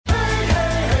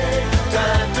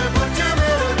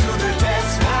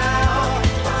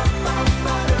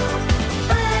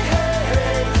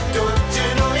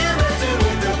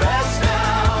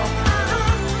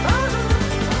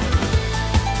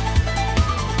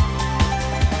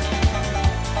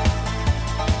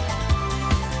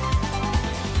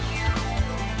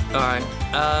All right.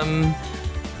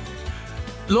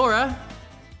 Laura?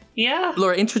 Yeah?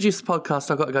 Laura, introduce the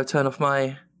podcast. I've got to go turn off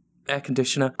my air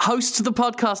conditioner. Host the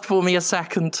podcast for me a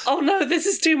second. Oh no, this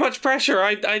is too much pressure.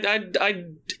 I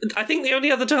think the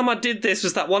only other time I did this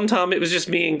was that one time it was just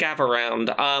me and Gav around.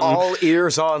 All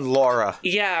ears on Laura.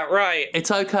 Yeah, right.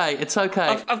 It's okay.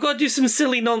 I've got to do some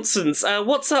silly nonsense.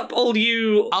 What's up, all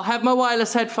you... I'll have my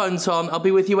wireless headphones on. I'll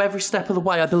be with you every step of the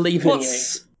way. I believe in you.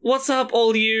 What's up,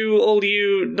 all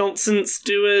you nonsense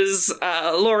doers?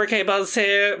 Laura K. Buzz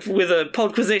here with a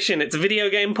Podquisition. It's a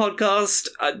video game podcast.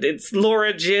 It's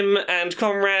Laura, Jim, and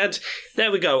Conrad.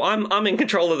 There we go. I'm in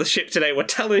control of the ship today. We're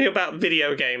telling you about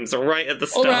video games right at the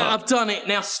start. All right, I've done it.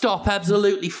 Now stop.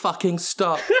 Absolutely fucking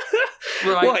stop.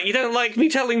 Right. What, you don't like me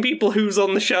telling people who's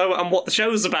on the show and what the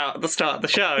show's about at the start of the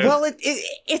show? Well,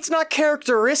 it's not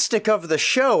characteristic of the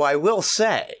show, I will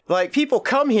say. Like, people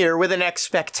come here with an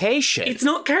expectation. It's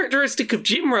not characteristic of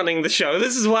Jim running the show.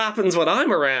 This is what happens when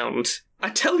I'm around. I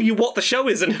tell you what the show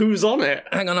is and who's on it.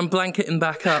 Hang on, I'm blanketing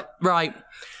back up. Right.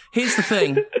 Here's the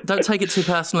thing. Don't take it too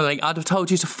personally. I'd have told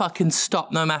you to fucking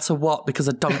stop no matter what because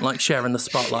I don't like sharing the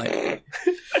spotlight.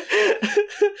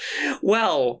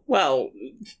 Well...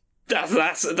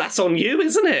 That's on you,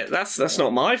 isn't it? That's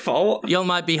not my fault. You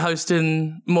might be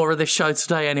hosting more of this show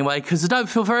today anyway, because I don't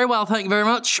feel very well, thank you very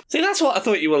much. See, that's what I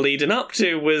thought you were leading up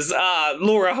to, was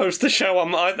Laura hosts the show.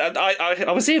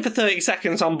 I was here for 30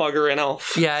 seconds, I'm buggering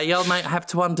off. Yeah, you might have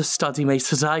to understudy me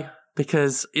today,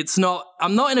 because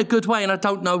I'm not in a good way and I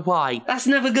don't know why. That's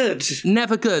never good.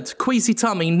 Never good. Queasy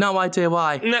tummy, no idea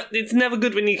why. No, it's never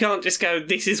good when you can't just go,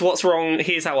 this is what's wrong,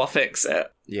 here's how I fix it.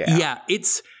 Yeah,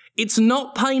 it's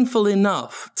not painful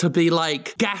enough to be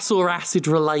like gas or acid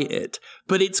related,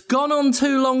 but it's gone on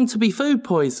too long to be food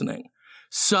poisoning.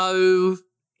 So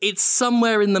it's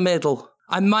somewhere in the middle.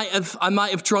 I might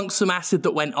have drunk some acid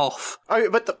that went off.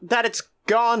 But that it's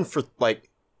gone for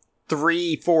like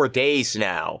 3-4 days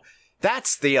now.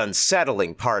 That's the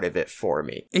unsettling part of it for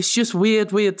me. It's just weird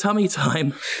tummy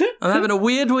time. I'm having a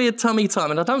weird tummy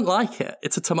time, and I don't like it.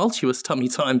 It's a tumultuous tummy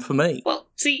time for me. Well,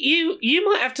 see, you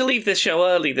might have to leave this show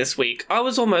early this week. I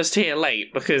was almost here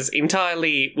late because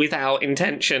entirely without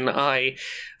intention, I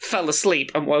fell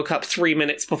asleep and woke up 3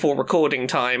 minutes before recording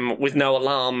time with no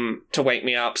alarm to wake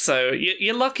me up. So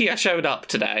you're lucky I showed up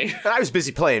today. I was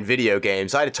busy playing video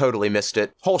games. I'd have totally missed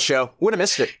it. Whole show. Would have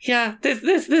missed it. Yeah,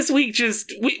 this week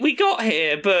just... We got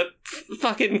here, but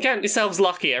fucking count yourselves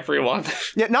lucky, everyone.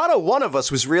 Yeah, not a one of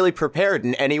us was really prepared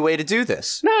in any way to do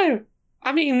this. No.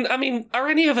 I mean, are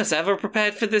any of us ever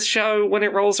prepared for this show when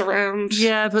it rolls around?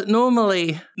 Yeah, but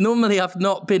normally I've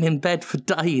not been in bed for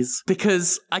days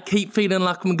because I keep feeling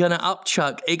like I'm going to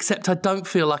upchuck, except I don't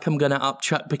feel like I'm going to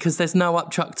upchuck because there's no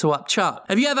upchuck to upchuck.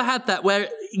 Have you ever had that where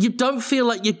you don't feel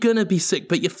like you're going to be sick,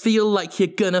 but you feel like you're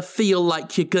going to feel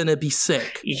like you're going to be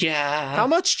sick? Yeah. How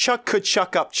much Chuck could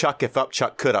Chuck upchuck if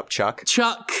upchuck could upchuck?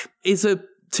 Chuck is a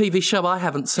TV show I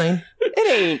haven't seen.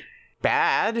 It ain't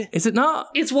bad. Is it not?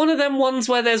 It's one of them ones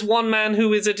where there's one man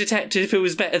who is a detective who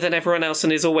is better than everyone else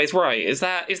and is always right. Is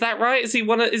that right? Is he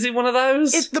one of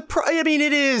those?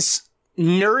 It is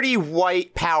nerdy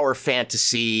white power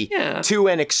fantasy to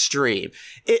an extreme.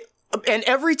 And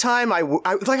every time I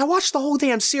watched the whole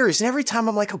damn series, and every time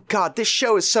I'm like, oh god, this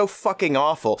show is so fucking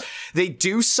awful. They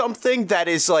do something that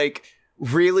is like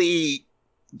really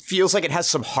feels like it has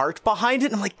some heart behind it,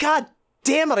 and I'm like, god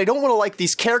damn it, I don't want to like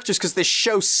these characters because this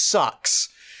show sucks.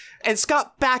 And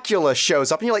Scott Bakula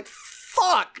shows up, and you're like,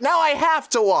 fuck, now I have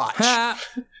to watch.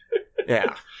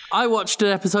 Yeah. I watched an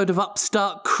episode of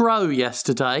Upstart Crow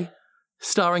yesterday,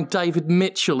 starring David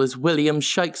Mitchell as William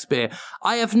Shakespeare.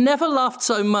 I have never laughed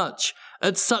so much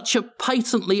at such a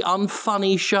patently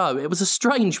unfunny show. It was a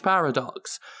strange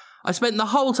paradox. I spent the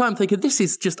whole time thinking, this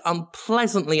is just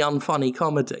unpleasantly unfunny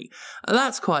comedy.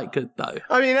 That's quite good, though.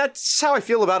 I mean, that's how I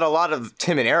feel about a lot of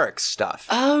Tim and Eric's stuff.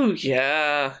 Oh,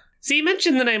 yeah. So you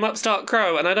mentioned the name Upstart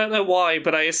Crow, and I don't know why,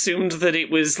 but I assumed that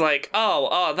it was like,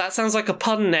 oh, that sounds like a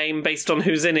pun name based on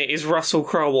who's in it. Is Russell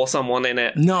Crowe or someone in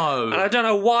it? No. And I don't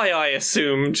know why I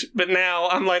assumed, but now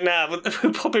I'm like, nah,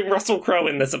 we're popping Russell Crowe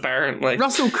in this, apparently.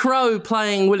 Russell Crowe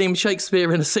playing William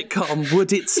Shakespeare in a sitcom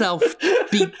would itself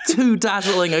be too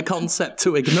dazzling a concept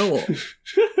to ignore.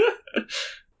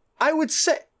 I would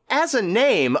say, as a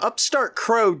name, Upstart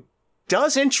Crow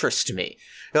does interest me.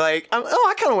 Like,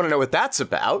 I kind of want to know what that's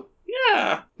about.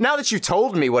 Yeah. Now that you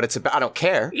told me what it's about, I don't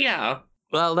care. Yeah.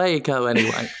 Well, there you go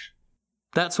anyway.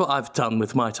 That's what I've done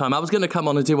with my time. I was going to come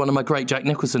on and do one of my great Jack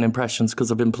Nicholson impressions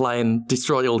because I've been playing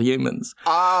Destroy All Humans.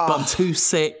 But I'm too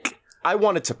sick. I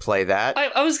wanted to play that.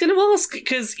 I was going to ask,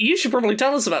 because you should probably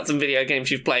tell us about some video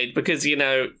games you've played, because, you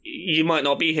know, you might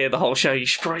not be here the whole show. You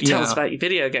should probably tell us about your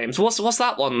video games. What's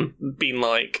that one been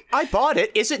like? I bought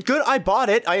it. Is it good? I bought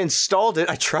it. I installed it.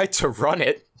 I tried to run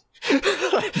it.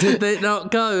 Did it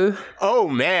not go? Oh,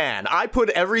 man. I put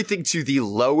everything to the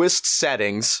lowest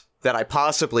settings that I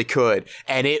possibly could,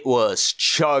 and it was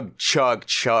chug, chug,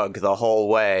 chug the whole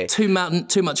way. Too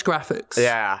much graphics.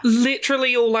 Yeah.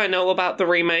 Literally all I know about the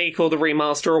remake or the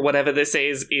remaster or whatever this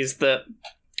is that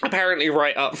apparently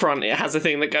right up front it has a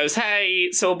thing that goes,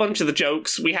 hey, so a bunch of the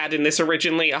jokes we had in this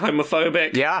originally are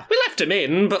homophobic. Yeah. We left them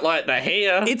in, but like they're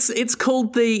here. It's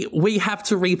called the we have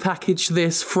to repackage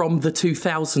this from the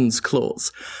 2000s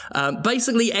clause.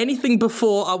 Basically anything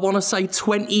before, I want to say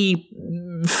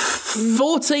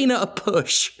 2014 at a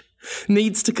push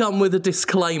needs to come with a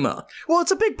disclaimer. Well, it's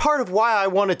a big part of why I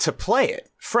wanted to play it,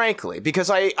 frankly,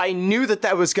 because I knew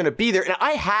that was going to be there. And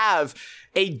I have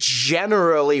a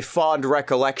generally fond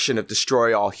recollection of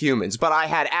Destroy All Humans, but I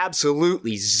had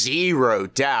absolutely zero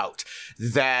doubt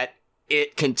that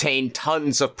it contained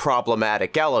tons of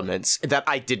problematic elements that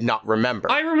I did not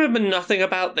remember. I remember nothing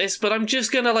about this, but I'm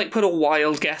just gonna put a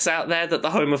wild guess out there that the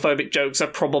homophobic jokes are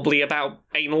probably about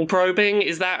anal probing.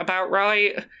 Is that about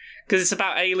right? Because it's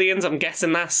about aliens, I'm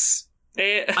guessing that's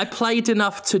it. I played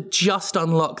enough to just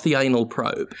unlock the anal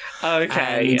probe.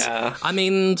 Okay, and, yeah. I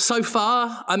mean, so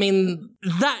far,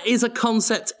 that is a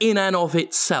concept in and of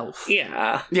itself.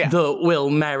 Yeah. That will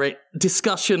merit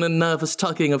discussion and nervous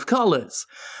tugging of collars.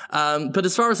 But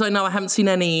as far as I know, I haven't seen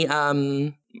any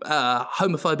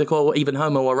homophobic or even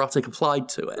homoerotic applied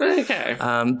to it. Okay.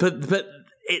 But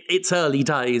it's early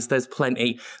days. There's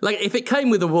plenty. If it came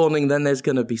with a warning, then there's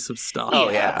going to be some stuff. Oh,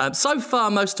 yeah. So far,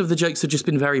 most of the jokes have just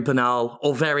been very banal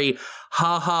or very,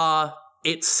 ha-ha,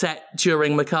 it's set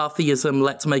during McCarthyism.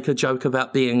 Let's make a joke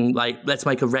about being, let's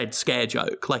make a Red Scare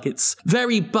joke. It's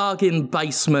very bargain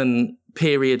basement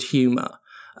period humour.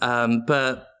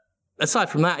 But aside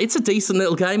from that, it's a decent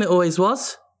little game. It always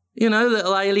was.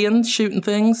 Little aliens shooting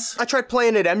things. I tried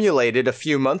playing it emulated a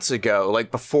few months ago,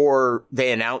 before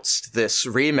they announced this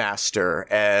remaster.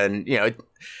 And,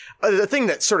 the thing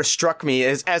that sort of struck me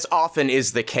is, as often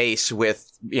is the case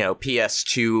with,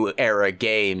 PS2 era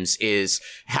games, is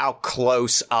how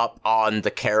close up on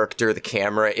the character the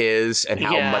camera is and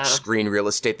how much screen real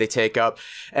estate they take up.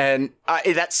 And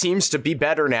that seems to be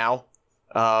better now,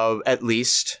 at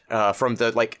least, from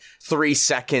the, 3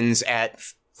 seconds at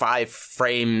 5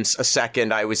 frames a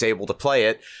second I was able to play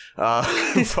it. But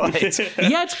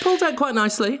yeah, it's pulled out quite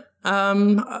nicely.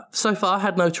 So far,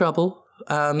 had no trouble.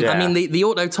 The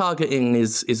auto-targeting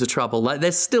is a trouble.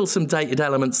 There's still some dated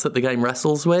elements that the game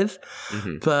wrestles with.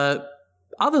 Mm-hmm. But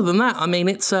other than that,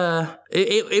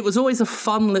 it was always a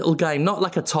fun little game, not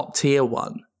like a top-tier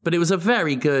one. But it was a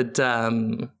very good...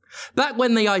 back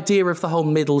when the idea of the whole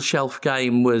middle shelf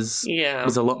game was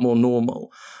a lot more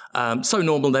normal. So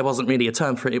normal there wasn't really a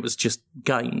term for it, it was just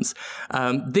games.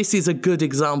 This is a good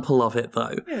example of it,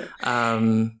 though.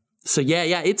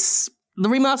 It's... The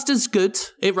remaster's good.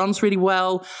 It runs really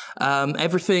well.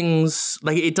 Everything's...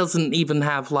 it doesn't even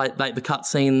have, the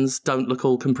cutscenes don't look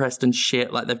all compressed and shit.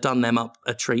 They've done them up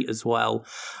a treat as well.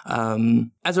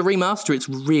 As a remaster, it's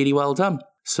really well done.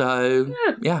 So,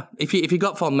 if you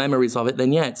got fond memories of it,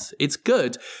 then it's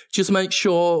good. Just make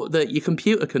sure that your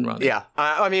computer can run it. Yeah.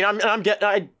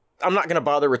 I'm not going to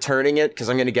bother returning it because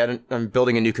I'm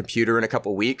building a new computer in a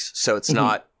couple weeks, so it's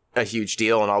not a huge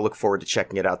deal, and I'll look forward to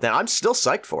checking it out then. I'm still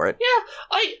psyched for it.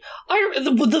 Yeah,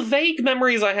 the vague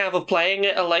memories I have of playing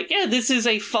it are this is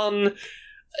a fun...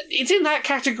 It's in that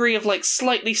category of,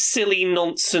 slightly silly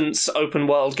nonsense open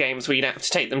world games where you'd have to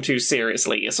take them too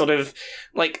seriously. A sort of,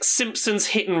 Simpsons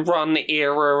hit and run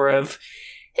era of...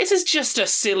 This is just a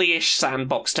silly-ish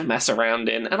sandbox to mess around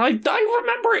in, and I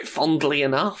remember it fondly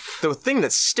enough. The thing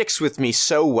that sticks with me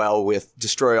so well with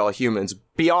Destroy All Humans,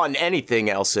 beyond anything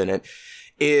else in it,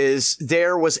 is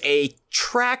there was a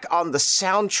track on the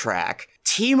soundtrack,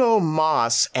 Timo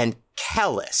Maas and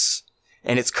Kellis,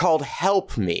 and it's called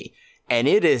Help Me, and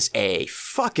it is a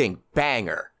fucking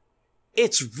banger.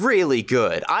 It's really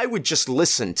good. I would just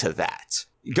listen to that.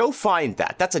 Go find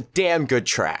that. That's a damn good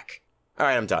track. All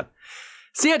right, I'm done.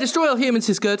 So yeah, Destroy All Humans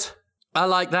is good. I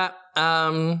like that.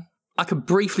 I could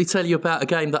briefly tell you about a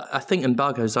game that I think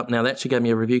Embargo's up now. They actually gave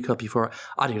me a review copy for it.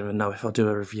 I don't even know if I'll do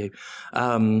a review.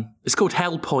 It's called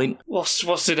Hellpoint.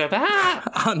 What's it about?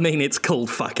 It's called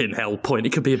fucking Hellpoint.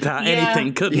 It could be about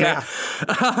anything, couldn't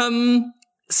it?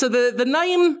 So the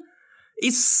name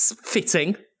is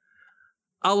fitting.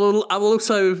 I will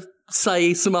also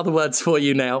say some other words for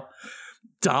you now.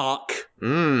 dark,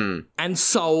 and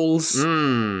Souls. I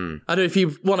don't know if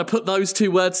you want to put those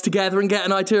two words together and get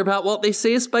an idea about what this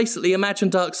is. Basically, imagine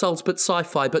Dark Souls, but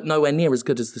sci-fi, but nowhere near as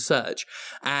good as The Surge.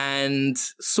 And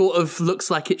sort of looks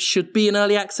like it should be in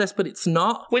early access, but it's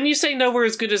not. When you say nowhere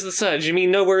as good as The Surge, you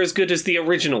mean nowhere as good as the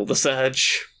original The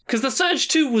Surge? Because The Surge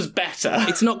 2 was better.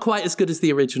 It's not quite as good as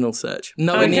the original Surge.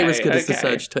 Nowhere near as good as The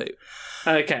Surge 2.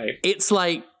 Okay. It's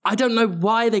like, I don't know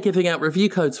why they're giving out review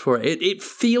codes for it. It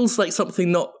feels like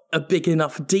something not a big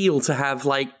enough deal to have,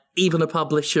 like, even a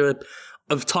publisher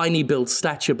of Tiny Build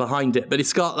stature behind it. But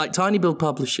it's got, like, Tiny Build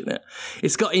publishing it.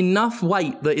 It's got enough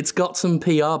weight that it's got some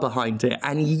PR behind it.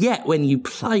 And yet, when you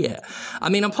play it... I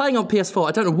mean, I'm playing on PS4.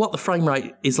 I don't know what the frame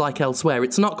rate is like elsewhere.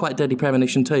 It's not quite Deadly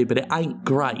Premonition 2, but it ain't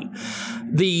great.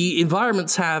 The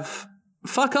environments have...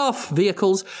 Fuck off,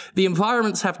 vehicles. The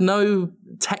environments have no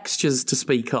textures to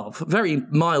speak of, very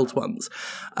mild ones.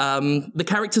 The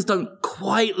characters don't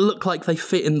quite look like they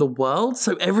fit in the world,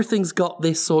 so everything's got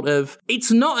this sort of...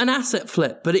 It's not an asset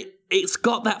flip, but it's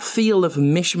got that feel of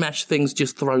mishmash things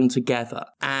just thrown together.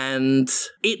 And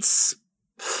it's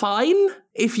fine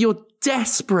if you're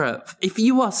desperate. If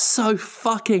you are so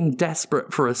fucking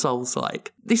desperate for a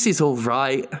Souls-like, this is all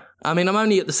right. I mean, I'm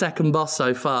only at the second boss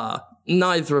so far,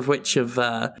 neither of which have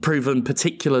proven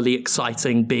particularly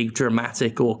exciting, big,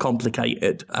 dramatic, or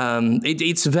complicated.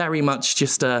 It's very much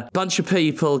just a bunch of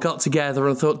people got together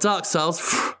and thought, Dark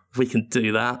Souls, we can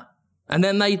do that. And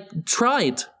then they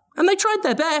tried. And they tried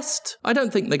their best. I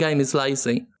don't think the game is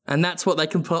lazy. And that's what they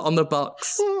can put on the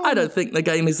box. I don't think the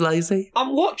game is lazy.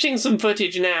 I'm watching some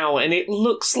footage now, and it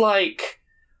looks like...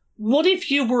 What if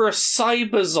you were a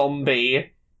cyber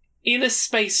zombie in a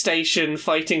space station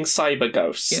fighting cyber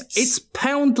ghosts? Yeah, it's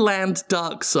Poundland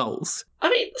Dark Souls. I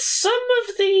mean, some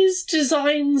of these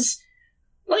designs,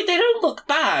 like, they don't look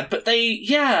bad, but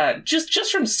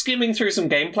just from skimming through some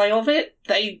gameplay of it,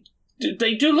 they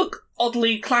do look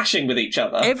oddly clashing with each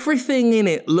other. Everything in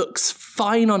it looks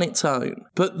fine on its own,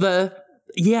 but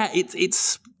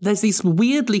it's there's these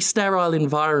weirdly sterile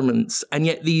environments, and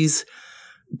yet these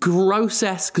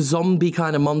gross-esque zombie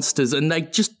kind of monsters, and they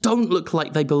just don't look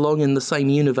like they belong in the same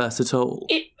universe at all.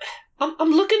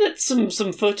 I'm looking at some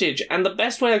footage, and the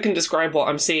best way I can describe what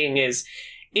I'm seeing is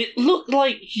it looks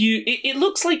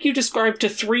like you described to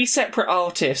three separate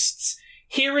artists,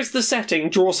 here is the setting,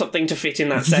 draw something to fit in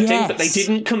that setting, yes. But they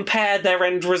didn't compare their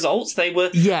end results. They were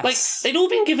like, they'd all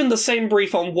been given the same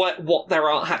brief on what their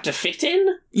art had to fit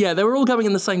in. Yeah, they were all going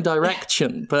in the same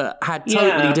direction, but had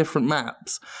totally different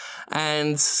maps.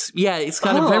 And yeah, it's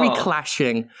kind of very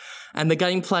clashing, and the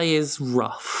gameplay is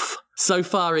rough. So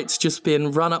far, it's just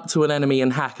been run up to an enemy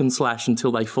and hack and slash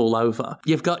until they fall over.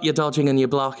 You've got your dodging and your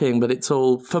blocking, but it's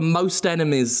all, for most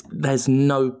enemies, there's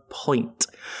no point.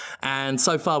 And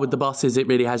so far with the bosses, it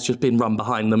really has just been run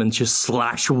behind them and just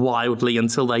slash wildly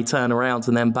until they turn around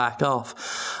and then back off.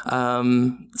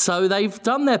 So they've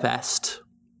done their best.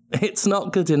 It's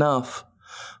not good enough.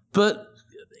 But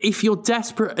if you're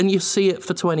desperate and you see it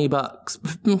for $20,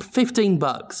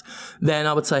 $15, then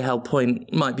I would say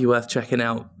Hellpoint might be worth checking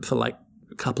out for like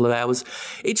a couple of hours.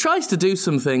 It tries to do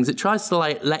some things. It tries to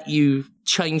like let you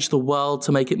change the world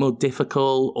to make it more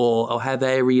difficult, or have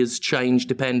areas change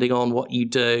depending on what you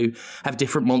do, have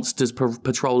different monsters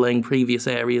patrolling previous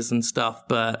areas and stuff,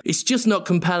 but it's just not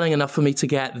compelling enough for me to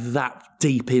get that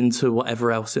deep into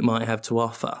whatever else it might have to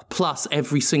offer. Plus,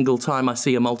 every single time I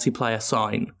see a multiplayer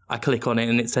sign, I click on it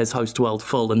and it says host world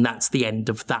full, and that's the end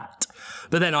of that.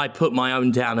 But then I put my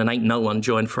own down and ain't no one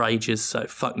joined for ages, so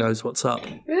fuck knows what's up.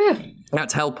 Yeah.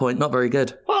 That's Hellpoint, not very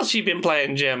good. What's you been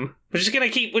playing, Jim? We're just gonna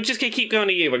keep going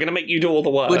to you. We're gonna make you do all the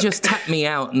work. We'll just tap me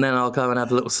out and then I'll go and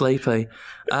have a little sleepy.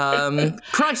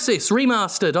 Crysis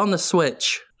Remastered on the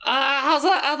Switch. How's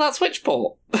that Switch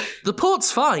port? The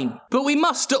port's fine, but we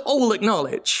must all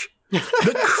acknowledge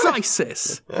that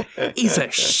Crysis is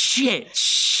a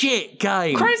shit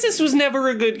game. Crysis was never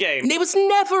a good game. It was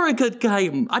never a good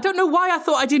game. I don't know why I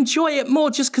thought I'd enjoy it more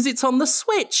just because it's on the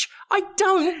Switch. I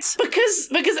don't. Because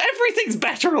everything's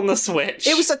better on the Switch.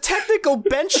 It was a technical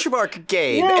benchmark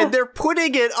game, and they're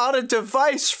putting it on a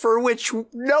device for which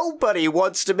nobody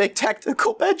wants to make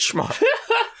technical benchmark.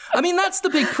 I mean, that's the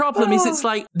big problem, is it's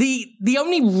like, the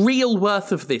only real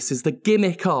worth of this is the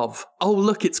gimmick of, oh,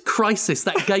 look, it's Crysis,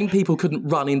 that game people couldn't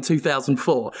run in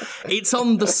 2004. It's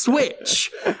on the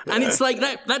Switch. And it's like,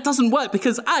 that doesn't work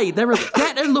because, A, there are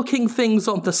better-looking things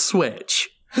on the Switch.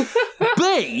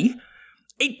 B,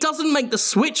 it doesn't make the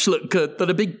Switch look good that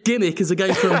a big gimmick is a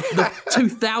game from the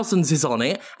 2000s is on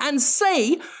it. And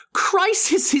C,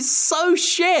 Crysis is so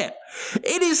shit.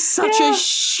 It is such a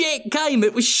shit game.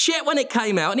 It was shit when it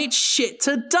came out, and it's shit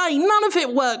today. None of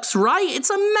it works right. It's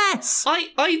a mess.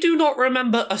 I do not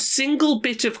remember a single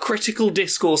bit of critical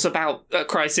discourse about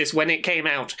Crysis when it came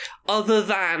out, other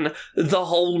than the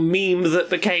whole meme that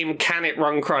became, can it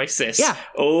run Crysis? Yeah.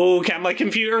 Oh, can my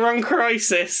computer run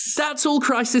Crysis? That's all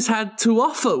Crysis had to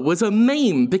offer, was a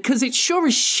meme, because it sure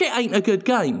as shit ain't a good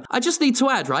game. I just need to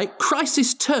add, right,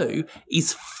 Crysis 2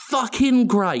 is fucking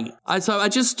great.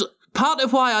 Part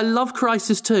of why I love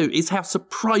Crysis 2 is how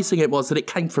surprising it was that it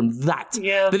came from that.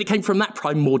 Yeah. That it came from that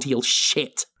primordial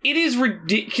shit. It is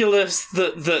ridiculous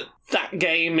that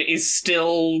game is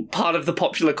still part of the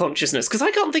popular consciousness, because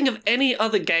I can't think of any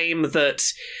other game that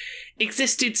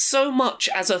existed so much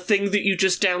as a thing that you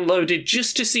just downloaded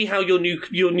just to see how your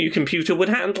new computer would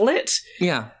handle it.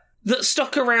 Yeah. That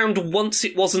stuck around once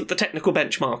it wasn't the technical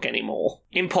benchmark anymore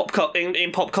in pop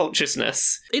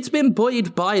culturesness. It's been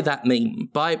buoyed by that meme.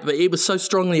 It was so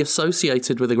strongly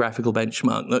associated with the graphical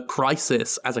benchmark that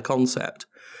Crysis as a concept.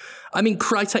 I mean,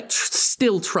 Crytek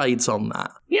still trades on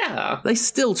that. Yeah. They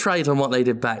still trade on what they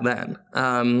did back then.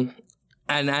 And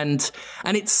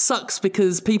it sucks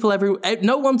because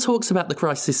no one talks about the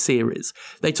Crysis series.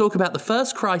 They talk about the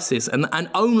first Crysis and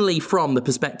only from the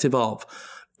perspective of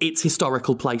its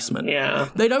historical placement. Yeah.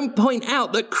 They don't point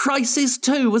out that Crysis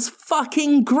 2 was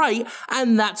fucking great,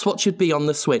 and that's what should be on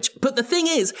the Switch. But the thing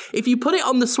is, if you put it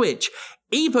on the Switch,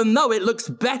 even though it looks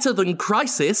better than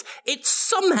Crysis, it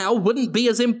somehow wouldn't be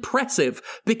as impressive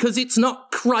because it's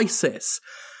not Crysis.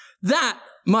 That,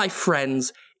 my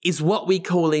friends, is what we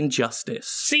call injustice.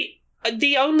 See,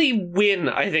 the only win,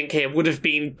 I think, here would have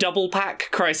been double pack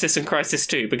Crysis and Crysis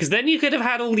 2, because then you could have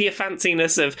had all the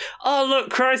fanciness of, oh, look,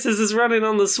 Crysis is running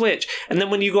on the Switch, and then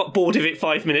when you got bored of it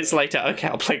 5 minutes later, okay,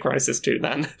 I'll play Crysis 2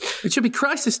 then. It should be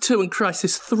Crysis 2 and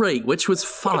Crysis 3, which was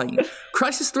fine.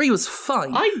 Crysis 3 was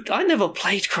fine. I never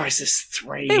played Crysis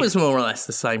 3. It was more or less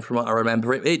the same from what I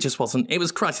remember. It just wasn't. It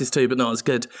was Crysis 2, but not as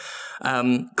good.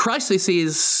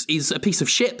 Crysis is a piece of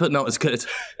shit, but not as good.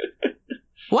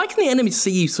 Why can the enemies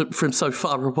see you from so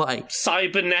far away?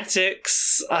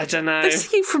 Cybernetics? I don't know. They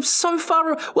see you from so far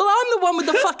away. Well, I'm the one with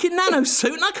the fucking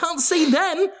nanosuit and I can't see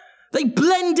them. They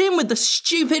blend in with the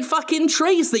stupid fucking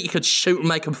trees that you could shoot and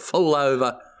make them fall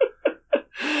over.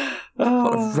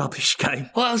 What a rubbish game.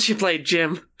 What else you played,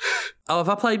 Jim? Oh, have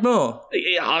I played more?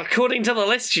 Yeah, according to the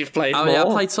list, you've played more. Oh, yeah, I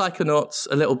played Psychonauts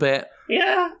a little bit.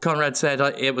 Yeah. Conrad said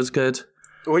it was good.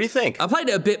 What do you think? I played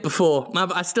it a bit before.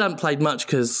 I still haven't played much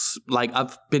because,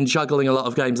 I've been juggling a lot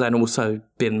of games and also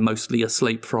been mostly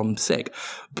asleep from sick.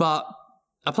 But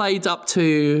I played up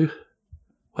to...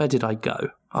 Where did I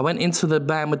go? I went into the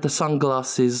man with the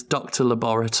sunglasses Doctor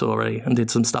Laboratory and did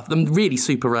some stuff. I'm really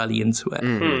super early into it.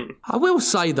 Mm. I will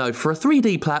say, though, for a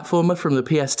 3D platformer from the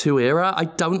PS2 era, I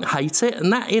don't hate it.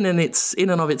 And that in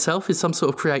and of itself is some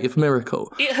sort of creative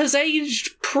miracle. It has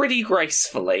aged pretty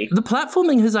gracefully. The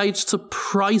platforming has aged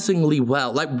surprisingly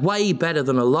well, way better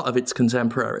than a lot of its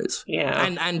contemporaries. Yeah.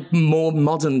 And more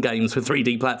modern games with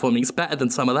 3D platforming. It's better than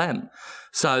some of them.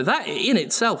 So that in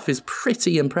itself is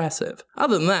pretty impressive.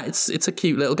 Other than that, it's a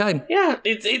cute little game. Yeah,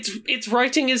 its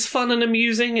writing is fun and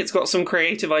amusing. It's got some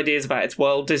creative ideas about its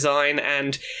world design,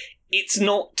 and it's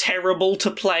not terrible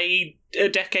to play a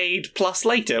decade plus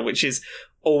later, which is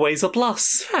always a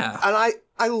plus. Yeah. And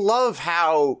I love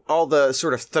how all the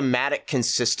sort of thematic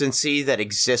consistency that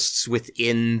exists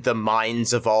within the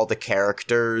minds of all the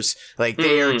characters.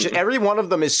 They are every one of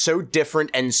them is so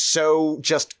different and so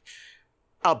just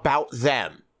about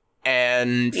them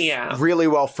and really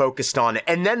well focused on it.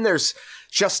 And then there's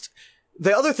just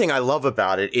the other thing I love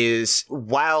about it is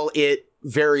while it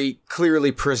very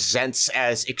clearly presents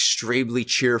as extremely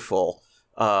cheerful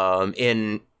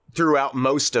throughout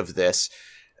most of this,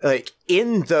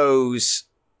 in those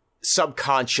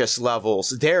subconscious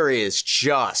levels, there is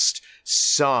just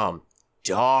some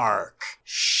dark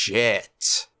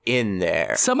shit in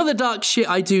there. Some of the dark shit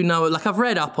I do know, I've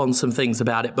read up on some things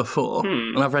about it before,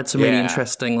 and I've read some really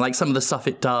interesting, some of the stuff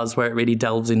it does where it really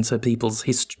delves into people's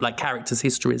characters'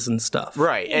 histories and stuff.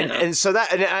 Right, and so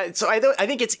I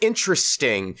think it's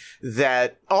interesting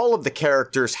that all of the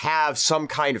characters have some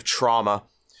kind of trauma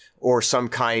or some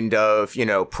kind of,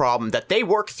 problem that they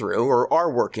work through or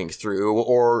are working through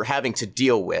or having to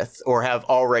deal with or have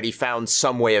already found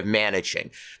some way of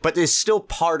managing, but is still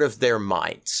part of their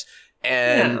minds.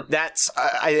 And that's,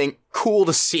 I think, cool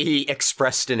to see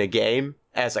expressed in a game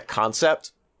as a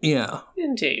concept. Yeah.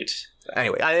 Indeed.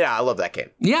 Anyway, I love that game.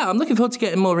 Yeah, I'm looking forward to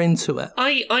getting more into it.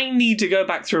 I need to go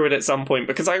back through it at some point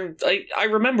because I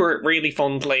remember it really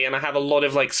fondly and I have a lot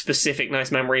of like specific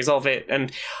nice memories of it,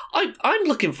 and I'm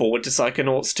looking forward to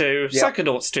Psychonauts 2. Yep.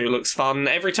 Psychonauts 2 looks fun.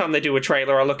 Every time they do a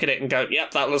trailer, I look at it and go,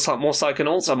 yep, that looks like more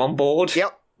Psychonauts. I'm on board.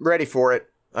 Yep, ready for it.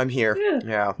 I'm here.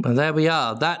 Yeah. Well, there we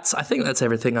are. I think that's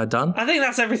everything I've done. I think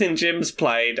that's everything Jim's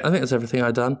played. I think that's everything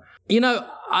I've done. You know,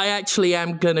 I actually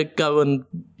am going to go and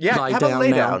lie down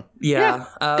now. Down. Yeah.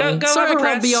 Go sorry have a I can't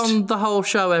rest. be on the whole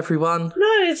show, everyone. No,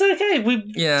 it's okay.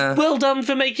 Well done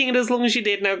for making it as long as you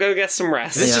did. Now go get some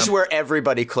rest. This is where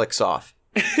everybody clicks off.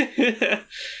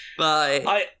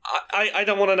 Bye. I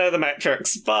don't want to know the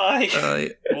metrics. Bye.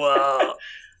 Wow.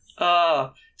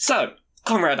 So,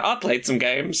 Conrad, I played some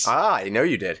games. I know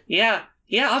you did. Yeah,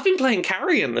 I've been playing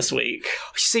Carrion this week.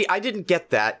 See, I didn't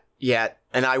get that yet,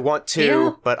 and I want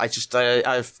to, but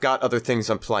I've got other things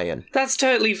I'm playing. That's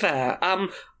totally fair.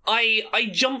 I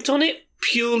jumped on it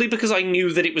purely because I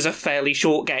knew that it was a fairly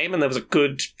short game, and there was a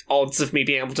good odds of me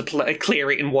being able to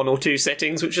clear it in 1 or 2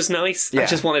 settings, which was nice. Yeah. I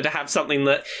just wanted to have something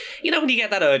that, when you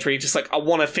get that urge where you're just like, I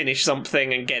want to finish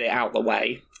something and get it out the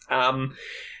way.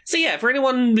 So yeah, for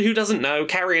anyone who doesn't know,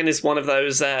 Carrion is one of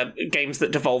those games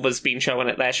that Devolver's been showing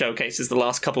at their showcases the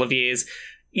last couple of years.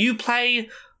 You play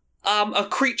a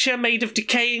creature made of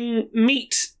decaying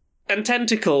meat and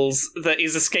tentacles that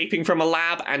is escaping from a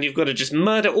lab, and you've got to just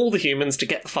murder all the humans to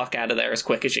get the fuck out of there as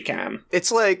quick as you can.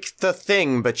 It's like The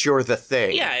Thing, but you're the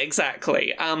thing. Yeah,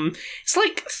 exactly. It's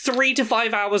like 3 to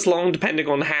 5 hours long, depending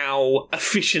on how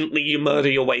efficiently you murder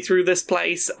your way through this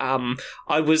place.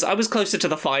 I was closer to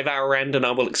the 5-hour end, and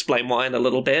I will explain why in a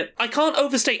little bit. I can't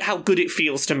overstate how good it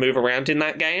feels to move around in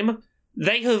that game.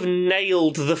 They have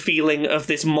nailed the feeling of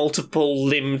this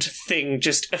multiple-limbed thing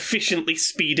just efficiently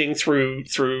speeding through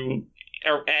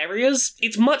areas.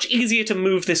 It's much easier to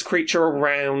move this creature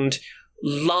around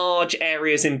large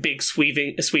areas in big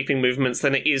sweeping movements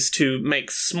than it is to make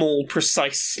small,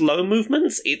 precise, slow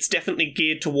movements. It's definitely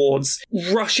geared towards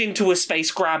rush into a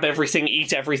space, grab everything,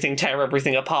 eat everything, tear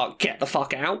everything apart, get the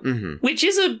fuck out. Mm-hmm. Which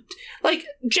is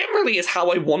generally is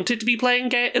how I wanted to be playing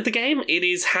the game. It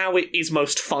is how it is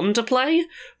most fun to play,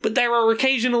 but there are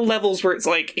occasional levels where it's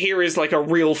like, here is like a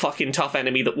real fucking tough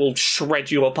enemy that will shred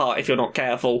you apart if you're not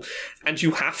careful, and you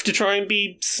have to try and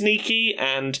be sneaky,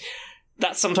 and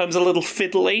that's sometimes a little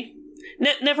fiddly.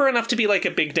 Never enough to be like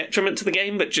a big detriment to the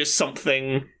game, but just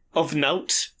something of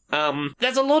note.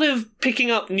 There's a lot of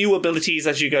picking up new abilities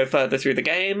as you go further through the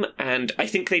game, and I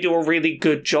think they do a really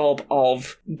good job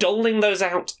of doling those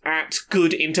out at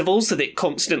good intervals so that it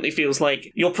constantly feels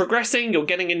like you're progressing, you're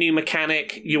getting a new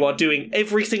mechanic, you are doing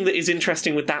everything that is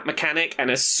interesting with that mechanic,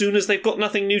 and as soon as they've got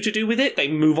nothing new to do with it, they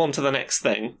move on to the next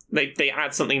thing. They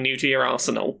add something new to your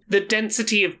arsenal. The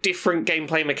density of different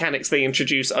gameplay mechanics they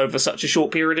introduce over such a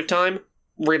short period of time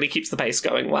really keeps the pace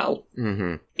going well.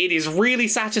 Mm-hmm. It is really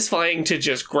satisfying to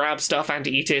just grab stuff and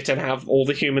eat it and have all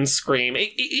the humans scream.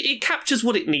 It captures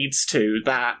what it needs to,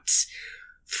 that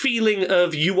feeling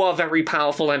of you are very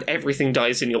powerful and everything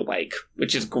dies in your wake,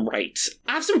 which is great.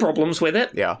 I have some problems with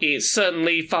it. Yeah. It's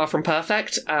certainly far from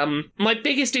perfect. My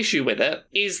biggest issue with it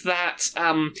is that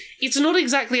it's not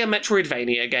exactly a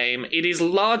Metroidvania game. It is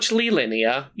largely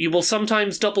linear. You will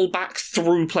sometimes double back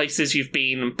through places you've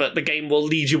been, but the game will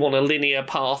lead you on a linear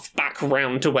path back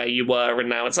around to where you were, and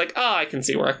now it's like, I can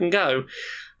see where I can go.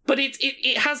 But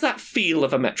it has that feel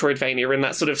of a Metroidvania in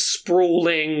that sort of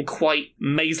sprawling, quite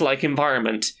maze-like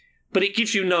environment, but it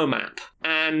gives you no map.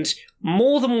 And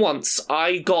more than once,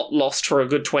 I got lost for a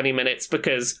good 20 minutes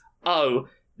because,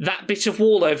 that bit of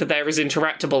wall over there is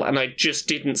interactable, and I just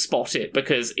didn't spot it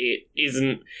because it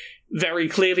isn't very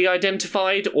clearly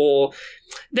identified, or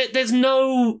there's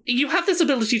no... You have this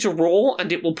ability to roar,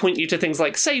 and it will point you to things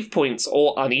like save points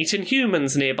or uneaten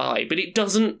humans nearby, but it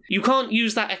doesn't... You can't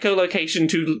use that echolocation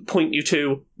to point you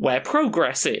to where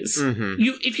progress is. Mm-hmm.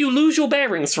 If you lose your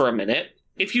bearings for a minute,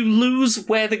 if you lose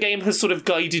where the game has sort of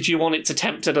guided you on its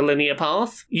attempt at a linear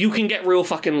path, you can get real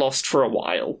fucking lost for a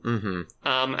while. Mm-hmm.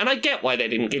 And I get why they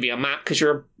didn't give you a map, because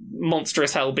you're a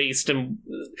monstrous hell beast, and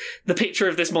the picture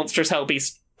of this monstrous hell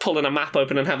beast pulling a map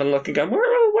open and having a look and going,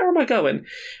 where am I going?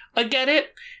 I get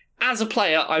it. As a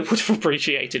player, I would have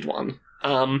appreciated one.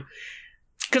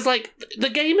 Because,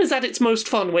 the game is at its most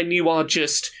fun when you are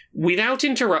just, without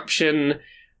interruption,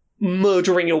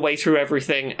 murdering your way through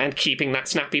everything and keeping that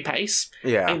snappy pace.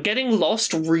 Yeah. And getting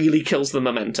lost really kills the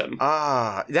momentum.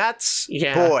 That's...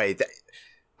 Yeah. Boy...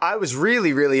 I was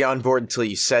really, really on board until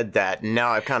you said that, and now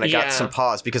I've kind of got some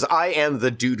pause, because I am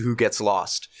the dude who gets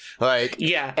lost. Like,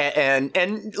 and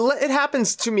it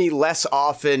happens to me less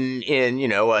often in, you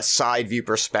know, a side view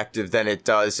perspective than it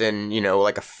does in, you know,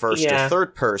 like a first or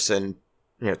third person,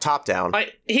 you know, top down.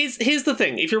 Here's the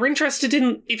thing: if you're interested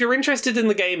in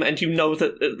the game and you know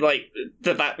that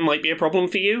that might be a problem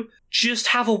for you, just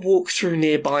have a walkthrough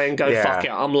nearby and go, fuck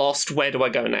it, I'm lost. Where do I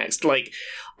go next? Like,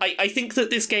 I think that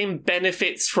this game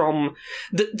benefits from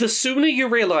the sooner you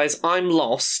realize I'm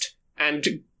lost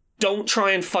and don't try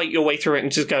and fight your way through it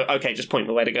and just go, okay, just point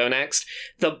me where to go next,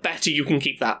 the better you can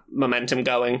keep that momentum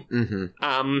going.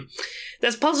 Mm-hmm.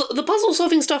 The puzzle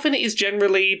solving stuff in it is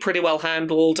generally pretty well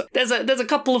handled. There's a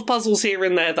couple of puzzles here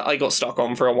and there that I got stuck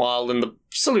on for a while, and the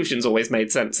solutions always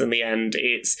made sense in the end.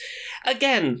 It's,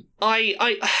 again,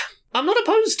 I'm not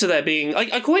opposed to there being...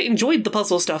 I quite enjoyed the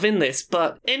puzzle stuff in this,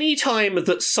 but any time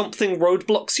that something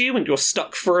roadblocks you and you're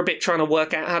stuck for a bit trying to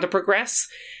work out how to progress,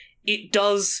 it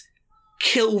does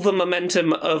kill the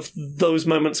momentum of those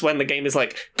moments when the game is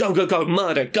like, go, go, go,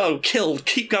 murder, go, kill,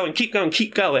 keep going, keep going,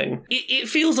 keep going. It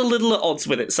feels a little at odds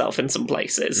with itself in some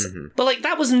places. Mm-hmm. But, like,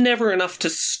 that was never enough to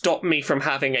stop me from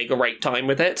having a great time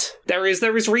with it. There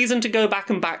is reason to go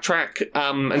back and backtrack,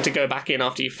 and to go back in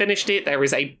after you've finished it. There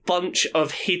is a bunch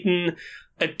of hidden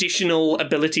additional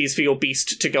abilities for your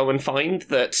beast to go and find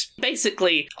that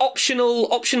basically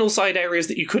optional side areas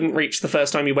that you couldn't reach the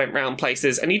first time you went round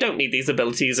places, and you don't need these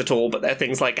abilities at all, but they're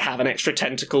things like have an extra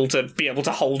tentacle to be able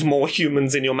to hold more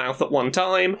humans in your mouth at one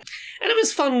time. And it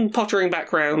was fun pottering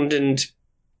back around and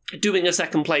doing a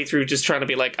second playthrough, just trying to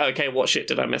be like, okay, what shit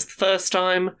did I miss the first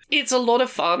time? It's a lot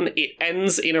of fun. It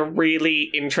ends in a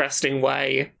really interesting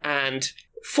way, and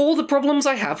for the problems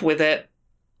I have with it,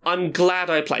 I'm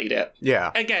glad I played it. Yeah.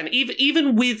 Again,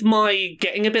 even with my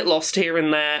getting a bit lost here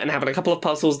and there and having a couple of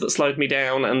puzzles that slowed me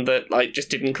down and that just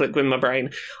didn't click with my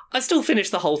brain, I still finished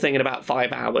the whole thing in about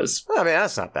 5 hours. I mean,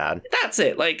 that's not bad. That's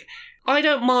it. I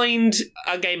don't mind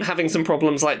a game having some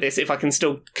problems like this if I can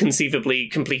still conceivably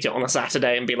complete it on a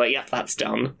Saturday and be like, yep, that's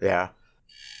done. Yeah.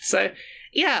 So,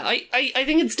 yeah, I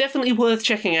think it's definitely worth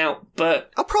checking out,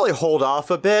 but... I'll probably hold off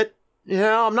a bit. You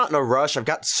know, I'm not in a rush. I've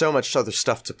got so much other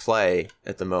stuff to play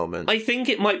at the moment. I think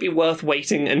it might be worth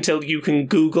waiting until you can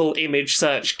Google image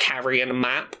search Carrion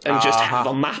map and just have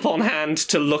a map on hand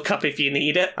to look up if you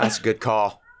need it. That's a good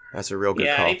call. That's a real good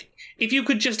call. If you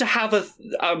could just have a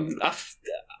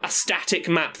static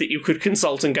map that you could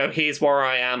consult and go, here's where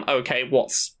I am, okay,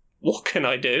 what can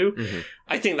I do? Mm-hmm.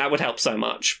 I think that would help so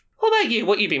much. What about you?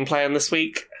 What you been playing this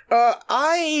week?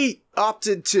 I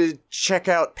opted to check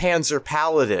out Panzer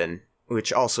Paladin,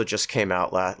 which also just came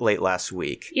out late last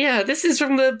week. Yeah, this is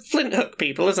from the Flint Hook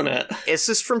people, isn't it? This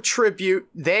is from Tribute.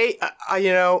 They,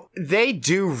 they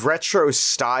do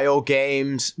retro-style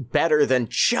games better than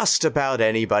just about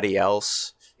anybody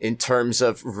else in terms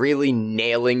of really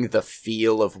nailing the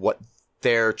feel of what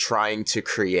they're trying to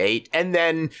create, and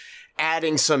then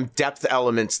adding some depth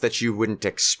elements that you wouldn't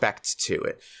expect to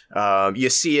it. You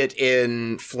see it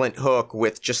in Flint Hook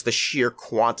with just the sheer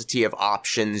quantity of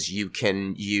options you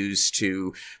can use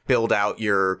to build out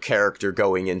your character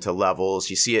going into levels.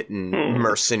 You see it in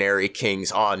Mercenary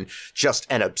Kings on just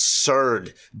an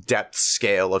absurd depth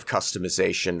scale of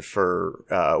customization for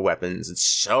weapons and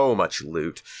so much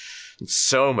loot.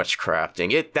 So much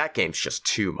crafting. That game's just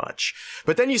too much.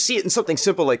 But then you see it in something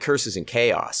simple like Curses and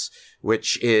Chaos,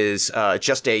 which is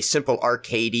just a simple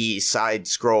arcadey side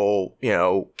scroll,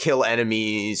 kill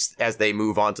enemies as they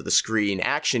move onto the screen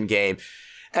action game.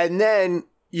 And then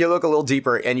you look a little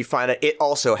deeper and you find that it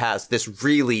also has this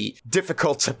really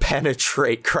difficult to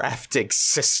penetrate crafting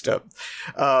system.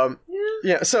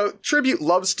 So Tribute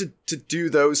loves to do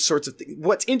those sorts of things.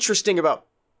 What's interesting about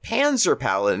Panzer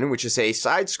Paladin, which is a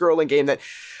side-scrolling game that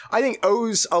I think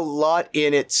owes a lot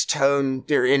in its tone,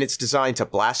 or in its design, to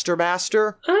Blaster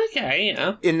Master. Okay,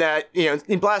 yeah. In that,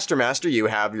 in Blaster Master, you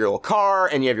have your little car,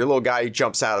 and you have your little guy who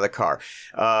jumps out of the car.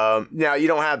 Now, you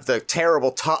don't have the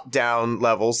terrible top-down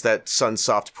levels that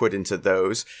Sunsoft put into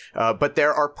those, but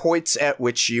there are points at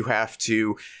which you have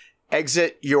to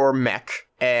exit your mech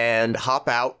and hop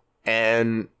out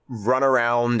and run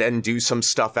around and do some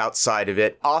stuff outside of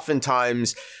it.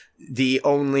 Oftentimes, the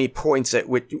only points at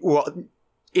which,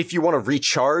 if you want to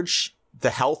recharge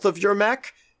the health of your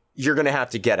mech, you're going to have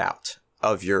to get out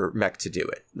of your mech to do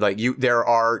it. There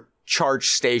are charge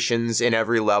stations in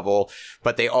every level,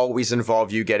 but they always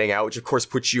involve you getting out, which of course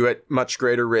puts you at much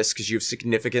greater risk because you have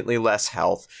significantly less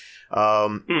health.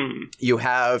 You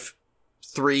have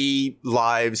 3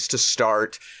 lives to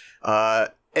start. And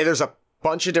there's a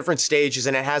bunch of different stages,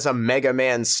 and it has a Mega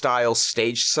Man style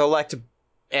stage select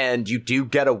and you do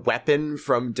get a weapon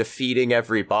from defeating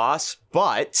every boss,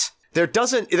 but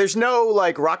there's no,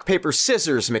 like, rock, paper,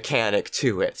 scissors mechanic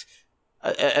to it,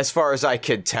 as far as I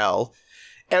could tell.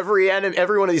 Every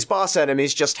one of these boss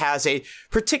enemies just has a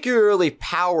particularly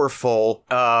powerful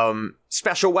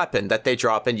special weapon that they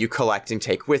drop and you collect and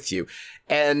take with you.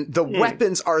 And the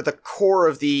weapons are the core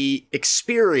of the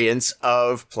experience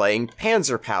of playing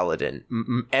Panzer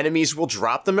Paladin. Enemies will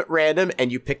drop them at random,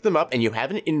 and you pick them up, and you have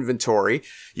an inventory.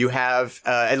 You have,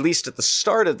 at least at the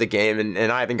start of the game, and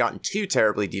I haven't gotten too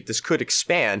terribly deep, this could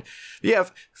expand. You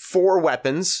have 4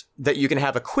 weapons that you can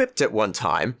have equipped at one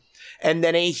time, and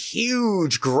then a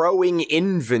huge growing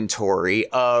inventory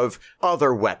of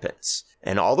other weapons.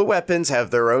 And all the weapons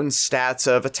have their own stats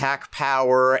of attack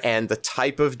power and the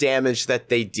type of damage that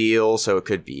they deal. So it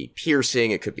could be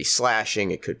piercing, it could be slashing,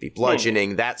 it could be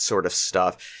bludgeoning, that sort of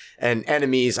stuff. And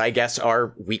enemies, I guess,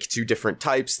 are weak to different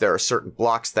types. There are certain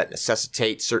blocks that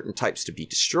necessitate certain types to be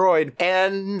destroyed.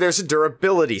 And there's a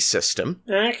durability system.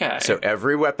 Okay. So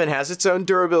every weapon has its own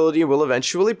durability and will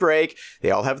eventually break.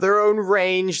 They all have their own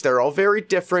range. They're all very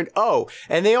different. Oh,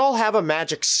 and they all have a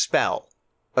magic spell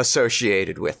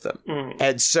associated with them.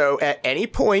 And so at any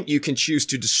point you can choose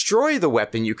to destroy the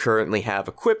weapon you currently have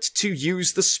equipped to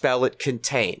use the spell it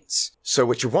contains. So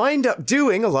what you wind up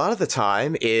doing a lot of the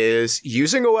time is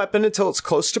using a weapon until it's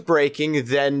close to breaking,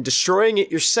 then destroying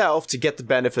it yourself to get the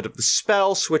benefit of the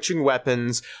spell, switching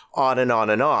weapons, on and on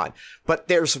and on. But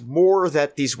there's more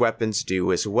that these weapons do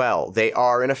as well. They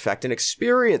are in effect an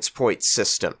experience point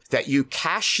system that you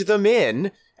cash them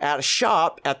in at a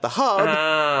shop at the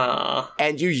hub,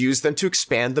 and you use them to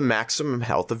expand the maximum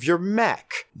health of your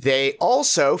mech. They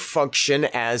also function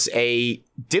as a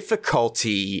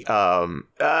difficulty,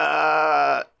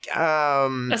 a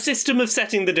system of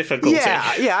setting the difficulty.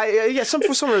 Yeah, some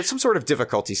sort of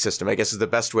difficulty system, I guess is the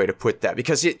best way to put that,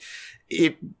 because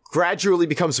it gradually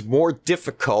becomes more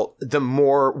difficult the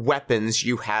more weapons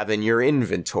you have in your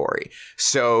inventory.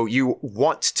 So you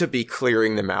want to be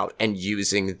clearing them out and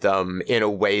using them in a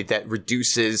way that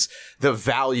reduces the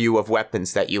value of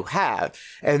weapons that you have.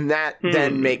 And that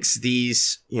then makes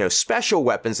these, special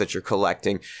weapons that you're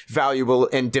collecting valuable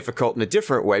and difficult in a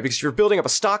different way, because if you're building up a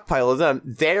stockpile of them,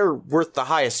 they're worth the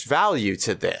highest value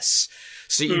to this.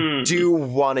 So you do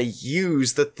want to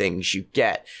use the things you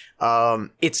get.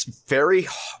 It's very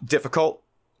difficult,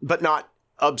 but not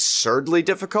absurdly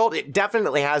difficult. It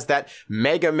definitely has that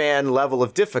Mega Man level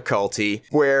of difficulty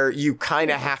where you kind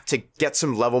of have to get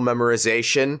some level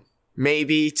memorization,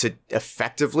 maybe, to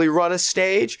effectively run a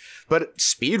stage, but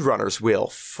speedrunners will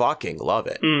fucking love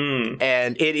it.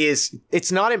 And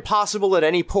it's not impossible at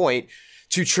any point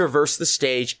to traverse the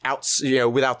stage out,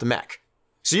 without the mech.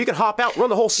 So you can hop out, run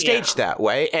the whole stage that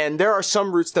way, and there are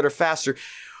some routes that are faster.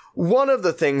 One of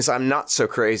the things I'm not so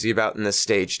crazy about in the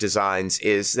stage designs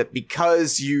is that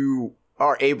because you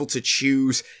are able to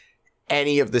choose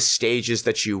any of the stages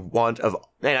that you want and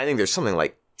I think there's something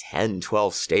like 10,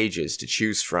 12 stages to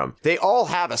choose from. They all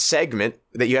have a segment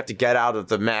that you have to get out of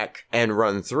the mech and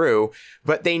run through,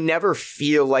 but they never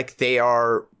feel like they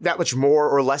are that much more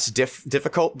or less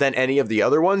difficult than any of the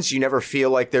other ones. You never feel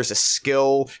like there's a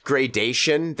skill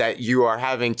gradation that you are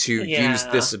having to use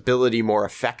this ability more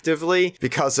effectively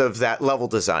because of that level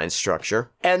design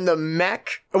structure. And the mech,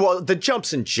 the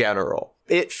jumps in general,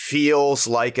 it feels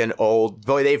like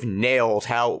they've nailed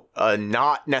how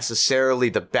not necessarily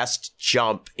the best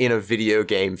jump in a video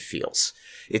game feels.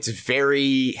 It's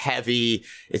very heavy.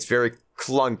 It's very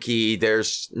clunky.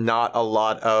 There's not a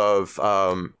lot of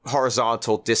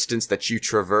horizontal distance that you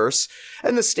traverse.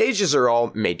 And the stages are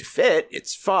all made to fit.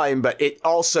 It's fine, but it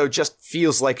also just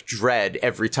feels like dread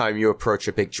every time you approach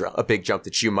a big jump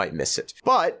that you might miss it.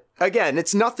 But again,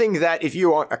 it's nothing that if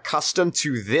you aren't accustomed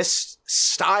to this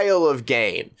style of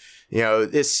game,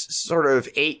 this sort of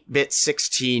 8-bit,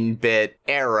 16-bit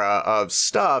era of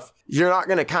stuff, you're not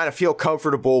going to kind of feel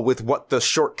comfortable with what the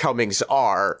shortcomings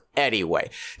are anyway.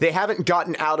 They haven't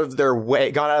gone out of their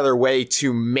way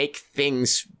to make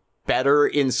things better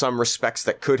in some respects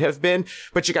that could have been,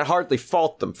 but you can hardly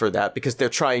fault them for that because they're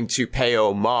trying to pay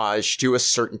homage to a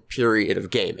certain period of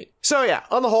gaming. So yeah,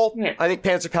 on the whole, I think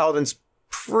Panzer Paladin's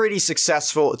pretty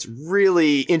successful. It's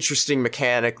really interesting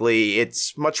mechanically.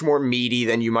 It's much more meaty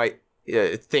than you might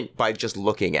think by just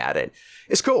looking at it.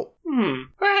 It's cool.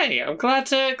 Right, I'm glad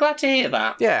to hear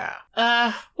that. Yeah.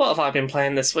 What have I been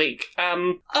playing this week?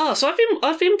 So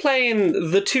I've been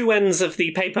playing the two ends of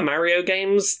the Paper Mario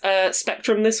games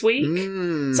spectrum this week.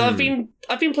 So I've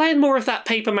been playing more of that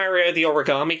Paper Mario: The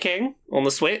Origami King on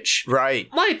the Switch. Right.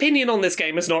 My opinion on this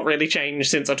game has not really changed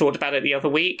since I talked about it the other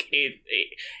week.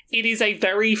 It is a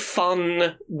very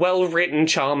fun, well-written,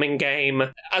 charming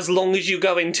game, as long as you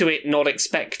go into it not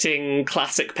expecting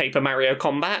classic Paper Mario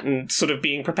combat and sort of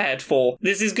being prepared for,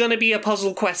 this is going to be a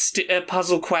Puzzle Quest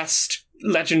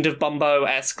Legend of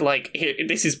Bumbo-esque,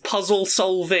 this is puzzle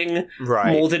solving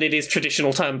more than it is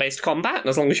traditional turn-based combat, and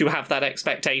as long as you have that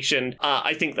expectation,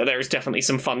 I think that there is definitely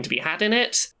some fun to be had in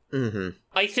it. Mm-hmm.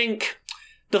 I think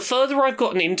the further I've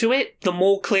gotten into it, the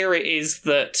more clear it is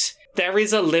that there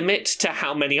is a limit to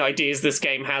how many ideas this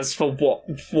game has for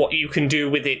what you can do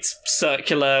with its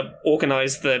circular,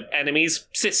 organize the enemies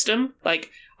system.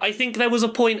 I think there was a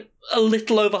point a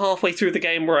little over halfway through the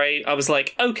game where I was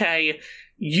like, okay,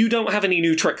 you don't have any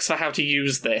new tricks for how to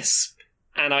use this.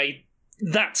 And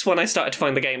that's when I started to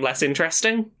find the game less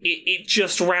interesting. It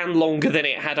just ran longer than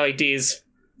it had ideas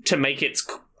to make its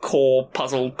core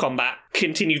puzzle combat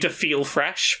continue to feel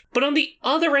fresh. But on the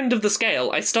other end of the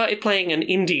scale, I started playing an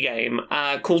indie game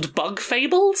called Bug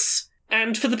Fables.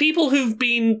 And for the people who've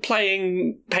been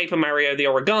playing Paper Mario: The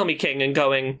Origami King and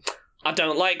going, I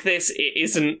don't like this, it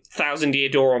isn't Thousand Year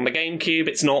Door on the GameCube,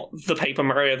 it's not the Paper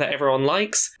Mario that everyone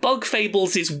likes, Bug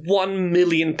Fables is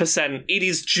 1,000,000%, it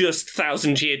is just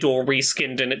Thousand Year Door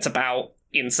reskinned and it's about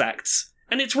insects.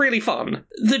 And it's really fun.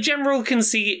 The general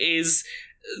conceit is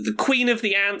the Queen of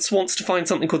the Ants wants to find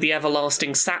something called the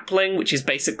Everlasting Sapling, which is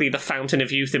basically the Fountain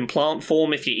of Youth in plant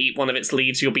form. If you eat one of its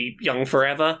leaves, you'll be young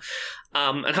forever.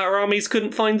 And her armies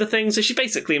couldn't find the thing, so she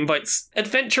basically invites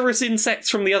adventurous insects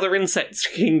from the other insect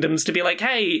kingdoms to be like,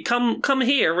 hey, come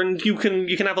here and you can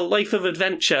have a life of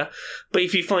adventure, but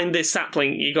if you find this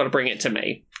sapling, you gotta bring it to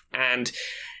me. And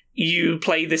you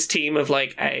play this team of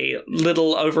a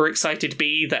little overexcited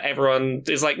bee that everyone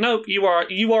is like, no, you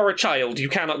are a child, you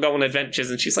cannot go on adventures.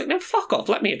 And she's like, no, fuck off,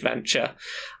 let me adventure.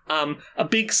 A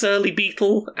big surly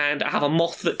beetle, and I have a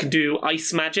moth that can do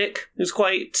ice magic. It's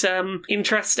quite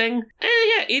interesting.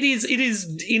 Yeah, it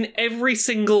is in every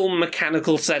single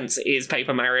mechanical sense, it is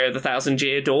Paper Mario: The Thousand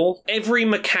Year Door. Every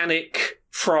mechanic,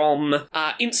 from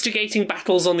instigating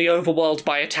battles on the overworld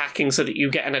by attacking so that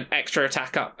you get an extra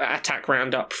attack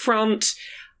round up front,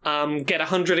 get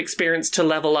 100 experience to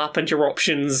level up, and your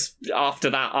options after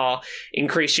that are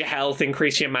increase your health,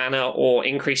 increase your mana, or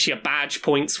increase your badge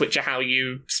points, which are how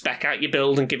you spec out your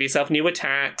build and give yourself new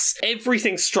attacks.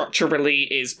 Everything structurally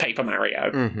is Paper Mario.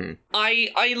 Mm-hmm.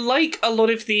 I like a lot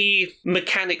of the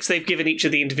mechanics they've given each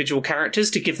of the individual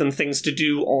characters to give them things to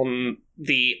do on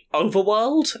the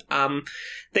overworld.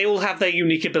 They all have their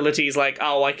unique abilities,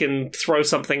 I can throw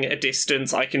something at a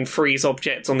distance, I can freeze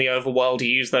objects on the overworld, you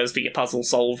use those for your puzzle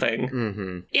solving.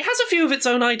 Mm-hmm. It has a few of its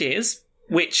own ideas,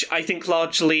 which I think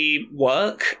largely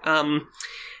work.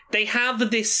 They have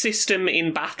this system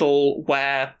in battle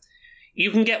where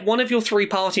you can get one of your 3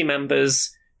 party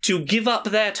members to give up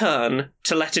their turn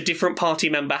to let a different party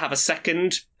member have a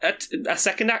second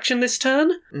action this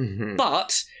turn, mm-hmm.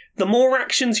 But the more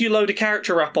actions you load a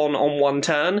character up on one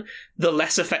turn, the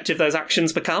less effective those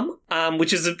actions become,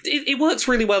 which is it works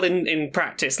really well in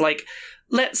practice.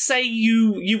 Let's say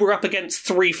you were up against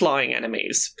 3 flying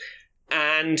enemies,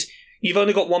 and you've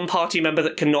only got one party member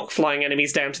that can knock flying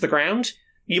enemies down to the ground.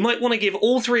 You might want to give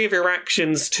all 3 of your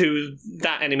actions to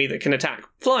that enemy that can attack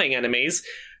flying enemies.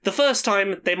 The first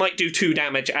time, they might do 2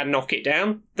 damage and knock it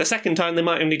down. The second time, they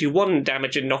might only do 1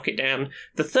 damage and knock it down.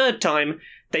 The third time,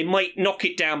 they might knock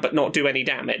it down but not do any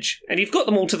damage. And you've got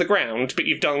them all to the ground, but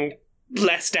you've done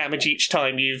less damage each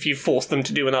time you've forced them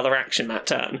to do another action that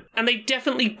turn. And they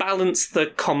definitely balance the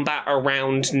combat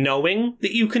around knowing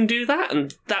that you can do that,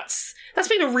 and that's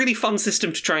been a really fun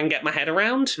system to try and get my head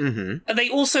around. Mm-hmm. They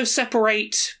also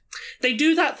separate... They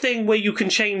do that thing where you can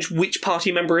change which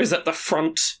party member is at the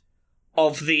front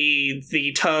of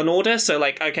the turn order, so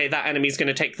okay, that enemy's going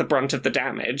to take the brunt of the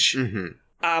damage.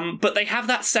 Mm-hmm. But they have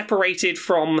that separated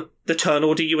from the turn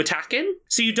order you attack in,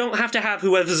 so you don't have to have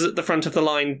whoever's at the front of the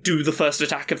line do the first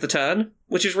attack of the turn,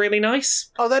 which is really nice.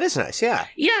 Oh, that is nice, yeah.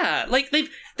 Yeah,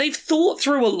 they've thought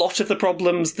through a lot of the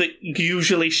problems that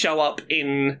usually show up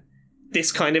in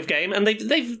this kind of game, and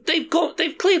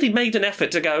they've clearly made an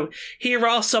effort to go, here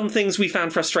are some things we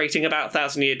found frustrating about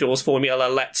Thousand Year Door's formula,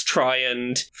 let's try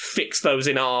and fix those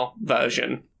in our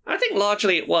version. I think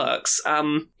largely it works.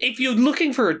 If you're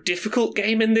looking for a difficult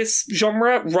game in this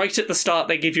genre, right at the start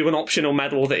they give you an optional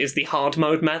medal that is the hard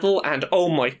mode medal, and oh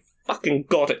my fucking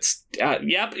god, it's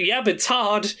it's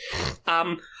hard.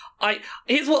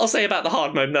 Here's what I'll say about the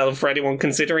hard mode medal for anyone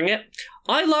considering it.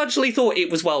 I largely thought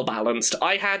it was well balanced.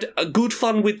 I had a good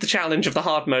fun with the challenge of the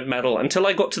hard mode medal until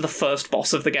I got to the first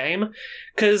boss of the game,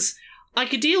 because I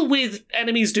could deal with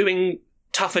enemies doing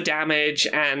tougher damage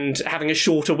and having a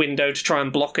shorter window to try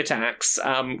and block attacks,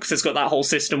 because it's got that whole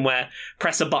system where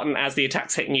press a button as the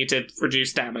attack's hitting you to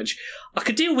reduce damage. I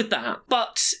could deal with that,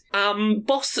 but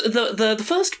the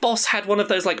first boss had one of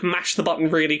those, like, mash the button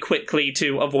really quickly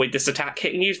to avoid this attack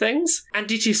hitting you things, and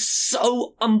it is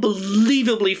so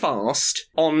unbelievably fast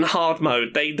on hard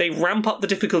mode. They ramp up the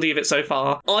difficulty of it so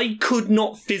far. I could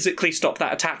not physically stop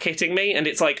that attack hitting me, and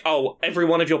it's like, oh, every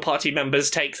one of your party members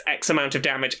takes X amount of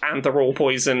damage and they're all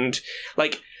poisoned.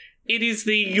 Like, it is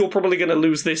you're probably going to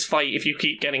lose this fight if you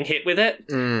keep getting hit with it.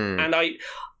 And I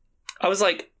was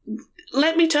like,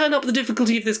 let me turn up the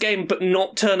difficulty of this game, but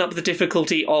not turn up the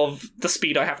difficulty of the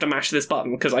speed I have to mash this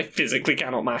button, because I physically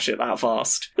cannot mash it that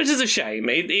fast. Which is a shame.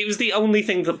 It was the only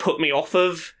thing that put me off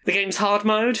of the game's hard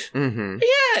mode. Mm-hmm.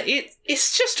 Yeah,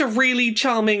 it's just a really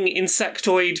charming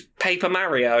insectoid Paper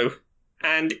Mario.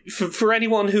 And for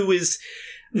anyone who is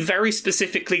very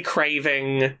specifically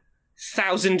craving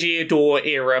Thousand Year Door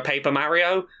era Paper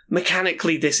Mario,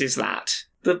 mechanically this is that.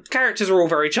 The characters are all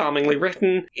very charmingly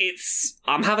written.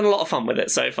 I'm having a lot of fun with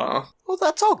it so far. Well,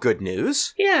 that's all good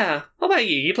news. Yeah. What about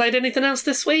you? You played anything else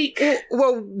this week?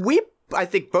 Well, I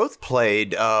think both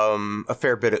played a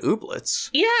fair bit of Ooblets.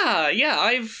 Yeah.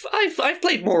 I've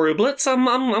played more Ooblets.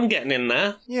 I'm getting in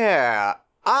there. Yeah,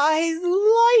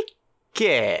 I like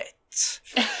it.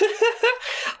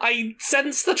 I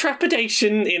sense the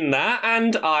trepidation in that,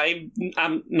 and I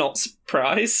am not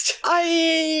surprised.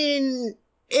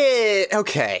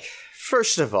 Okay,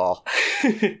 first of all,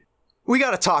 we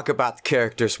gotta talk about the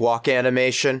character's walk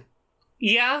animation.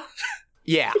 Yeah?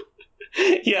 Yeah.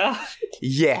 Yeah?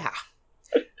 Yeah.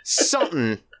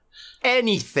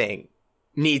 Anything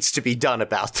needs to be done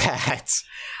about that.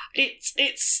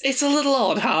 It's a little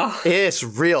odd, huh? It's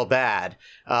real bad.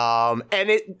 And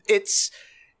it's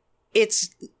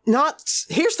not...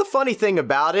 Here's the funny thing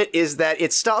about it, is that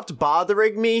it stopped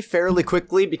bothering me fairly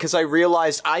quickly because I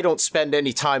realized I don't spend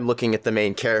any time looking at the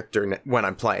main character when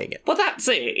I'm playing it. Well, that's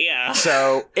it, yeah.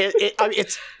 So,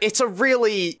 it's a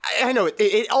really... I know,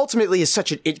 it ultimately is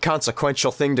such an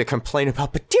inconsequential thing to complain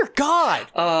about, but dear God!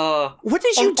 What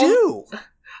did you do?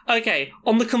 Okay,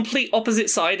 on the complete opposite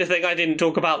side, a thing I didn't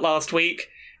talk about last week,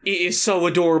 it is so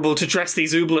adorable to dress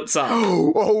these Ooblets up.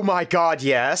 Oh my God,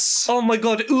 yes. Oh my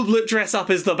God, Ooblet dress up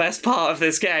is the best part of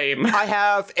this game. I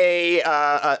have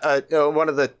one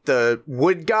of the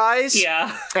wood guys.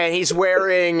 Yeah. And he's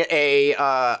wearing a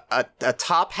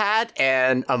top hat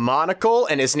and a monocle,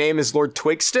 and his name is Lord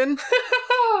Twigston.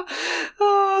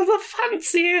 Oh, the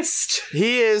fanciest.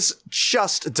 He is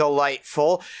just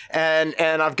delightful. And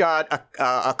I've got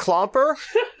a Clomper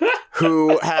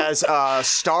who has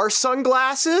star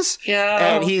sunglasses.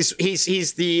 Yeah. And he's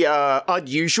the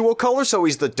unusual color, so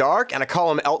he's the dark, and I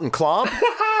call him Elton Clomp.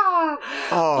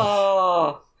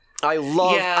 Oh. I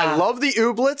love the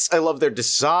Ooblets. I love their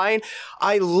design.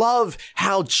 I love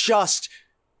how just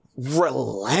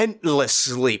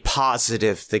relentlessly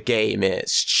positive the game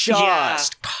is.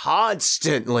 Just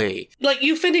constantly. Like,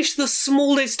 you finish the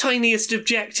smallest, tiniest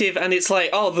objective and it's like,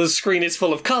 oh, the screen is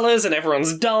full of colours and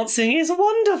everyone's dancing. It's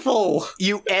wonderful.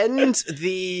 You end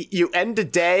a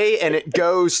day and it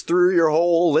goes through your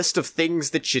whole list of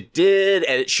things that you did,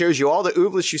 and it shows you all the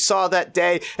Ooblets you saw that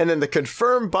day, and then the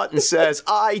confirm button says,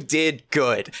 I did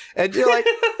good. And you're like,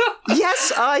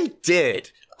 yes, I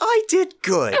did. I did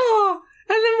good. Oh.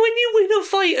 And then when you win a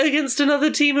fight against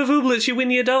another team of Ooblets, you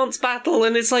win your dance battle,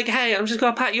 and it's like, hey, I'm just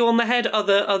gonna pat you on the head,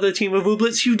 other team of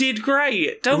Ooblets, you did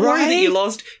great. Don't worry that you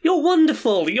lost. You're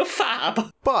wonderful. You're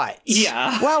fab. But,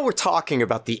 while we're talking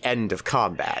about the end of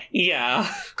combat,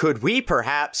 could we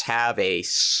perhaps have a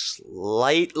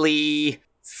slightly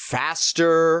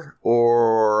faster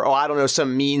or, I don't know,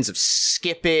 some means of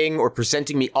skipping or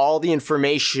presenting me all the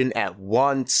information at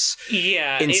once.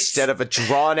 Instead of a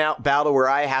drawn-out battle where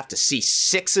I have to see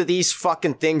 6 of these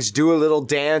fucking things, do a little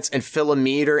dance, and fill a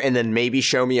meter, and then maybe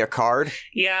show me a card.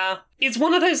 Yeah. It's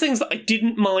one of those things that I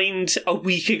didn't mind a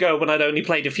week ago when I'd only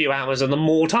played a few hours, and the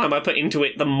more time I put into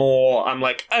it, the more I'm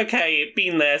like, okay,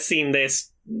 been there, seen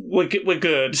this, we're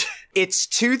good. It's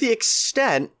to the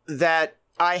extent that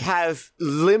I have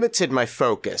limited my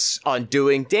focus on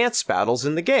doing dance battles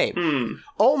in the game.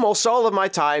 Almost all of my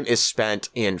time is spent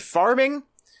in farming,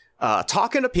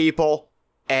 talking to people,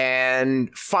 and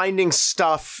finding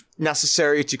stuff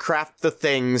necessary to craft the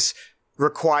things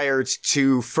required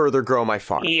to further grow my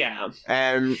farm. Yeah.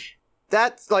 And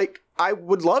that's, like,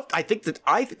 I think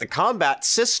the combat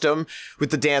system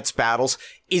with the dance battles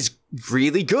is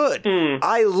really good.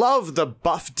 I love the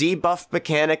buff debuff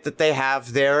mechanic that they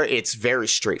have there. It's very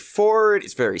straightforward.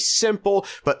 It's very simple,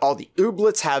 but all the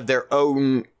ooblets have their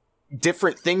own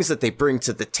different things that they bring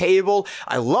to the table.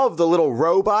 I love the little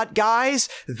robot guys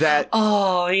that...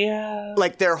 Oh, yeah.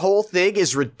 Like, their whole thing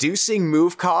is reducing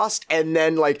move cost and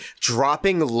then, like,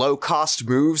 dropping low-cost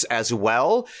moves as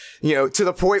well. You know, to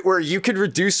the point where you can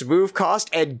reduce move cost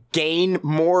and gain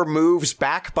more moves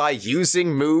back by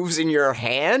using moves in your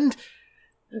hand.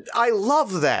 I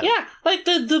love that. Yeah, like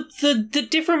the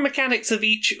different mechanics of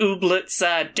each Ooblet's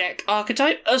deck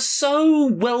archetype are so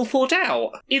well thought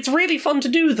out. It's really fun to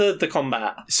do the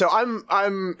combat. So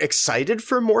I'm excited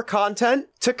for more content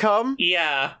to come.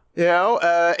 Yeah. You know,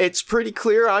 it's pretty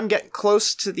clear I'm getting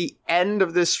close to the end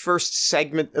of this first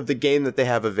segment of the game that they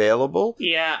have available.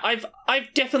 Yeah, I've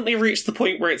definitely reached the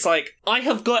point where it's like, I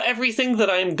have got everything that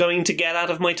I'm going to get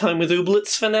out of my time with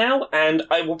Ooblets for now, and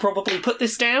I will probably put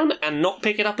this down and not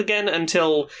pick it up again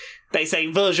until they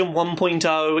say version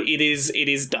 1.0, it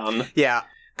is done. Yeah.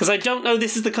 Because I don't know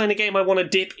this is the kind of game I want to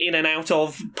dip in and out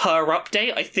of per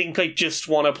update. I think I just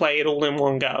want to play it all in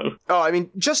one go. Oh, I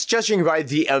mean, just judging by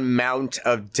the amount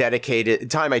of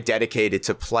time I dedicated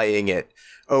to playing it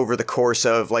over the course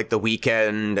of, like, the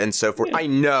weekend and so forth, I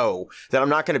know that I'm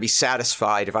not going to be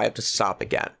satisfied if I have to stop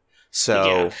again.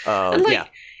 So, yeah.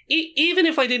 Even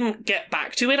if I didn't get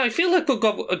back to it, I feel like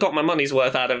I got my money's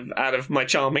worth out of my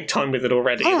charming time with it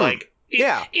already.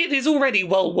 It is already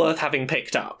well worth having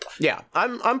picked up. Yeah,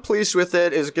 I'm pleased with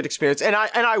it. It's a good experience, and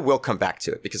I will come back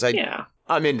to it because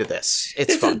I'm into this.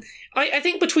 It's fun. I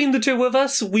think between the two of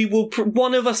us,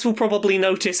 one of us will probably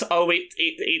notice,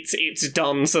 it's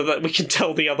done, so that we can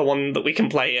tell the other one that we can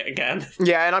play it again.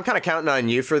 Yeah, and I'm kind of counting on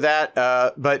you for that.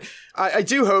 But I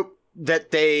do hope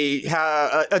that they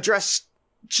address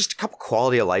just a couple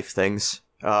quality of life things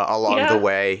along the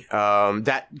way.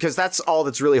 Because that's all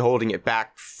that's really holding it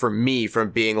back for me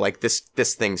from being like, this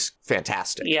thing's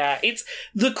fantastic. Yeah,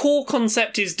 the core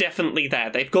concept is definitely there.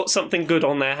 They've got something good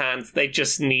on their hands. They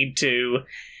just need to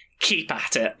keep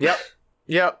at it.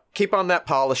 Yep. Keep on that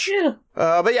polish. Yeah.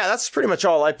 But yeah, that's pretty much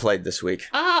all I played this week.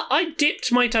 I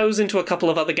dipped my toes into a couple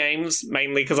of other games,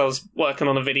 mainly because I was working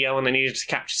on a video and I needed to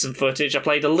capture some footage. I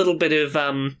played a little bit of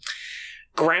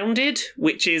Grounded,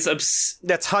 which is...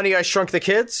 That's Honey, I Shrunk the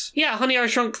Kids? Yeah, Honey, I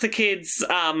Shrunk the Kids,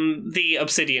 the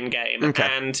Obsidian game. Okay.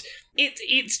 And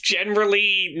it's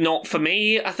generally not for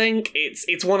me, I think.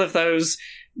 It's one of those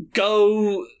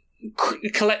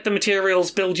collect the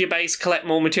materials, build your base, collect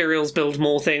more materials, build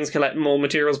more things, collect more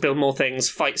materials, build more things,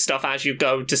 fight stuff as you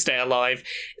go to stay alive.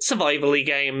 Survival-y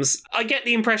games. I get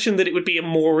the impression that it would be a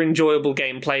more enjoyable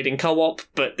game played in co-op,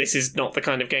 but this is not the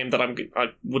kind of game that I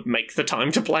would make the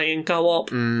time to play in co-op.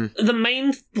 The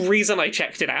main reason I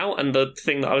checked it out, and the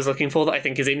thing that I was looking for that I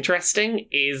think is interesting,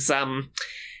 is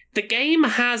the game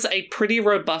has a pretty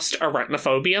robust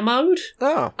arachnophobia mode.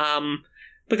 Oh.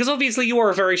 Because obviously you are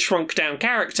a very shrunk-down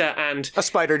character, and... A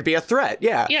spider to be a threat,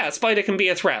 yeah. Yeah, a spider can be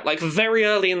a threat. Like, very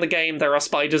early in the game, there are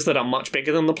spiders that are much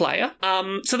bigger than the player.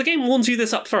 So the game warns you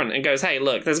this up front and goes, hey,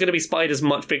 look, there's going to be spiders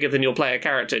much bigger than your player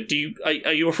character.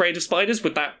 Are you afraid of spiders?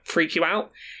 Would that freak you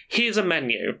out? Here's a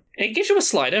menu. And it gives you a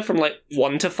slider from,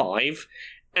 1 to 5,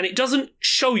 and it doesn't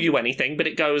show you anything, but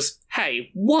it goes,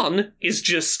 hey, 1 is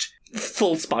just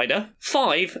full spider.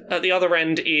 5, at the other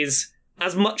end, is...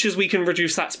 as much as we can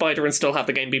reduce that spider and still have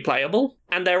the game be playable,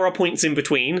 and there are points in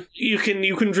between, you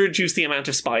can reduce the amount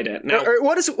of spider. Now,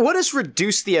 what does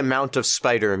reduce the amount of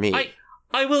spider mean?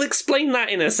 I will explain that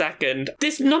in a second.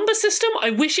 This number system,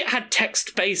 I wish it had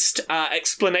text-based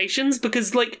explanations,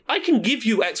 because, I can give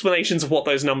you explanations of what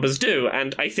those numbers do,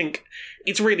 and I think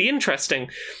it's really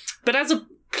interesting. But as a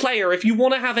player, if you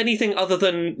want to have anything other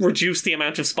than reduce the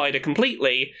amount of spider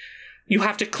completely, you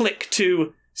have to click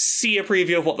to... see a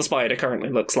preview of what the spider currently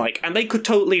looks like. And they could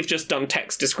totally have just done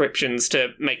text descriptions to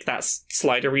make that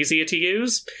slider easier to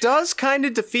use. Does kind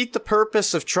of defeat the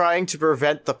purpose of trying to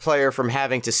prevent the player from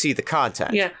having to see the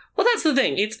content. Yeah, well that's the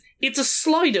thing. It's a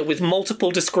slider with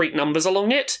multiple discrete numbers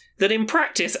along it that in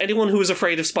practice anyone who is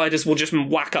afraid of spiders will just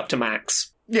whack up to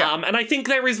max. Yeah. And I think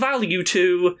there is value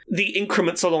to the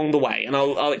increments along the way, and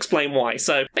I'll explain why.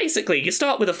 So, basically, you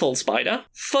start with a full spider.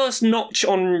 First notch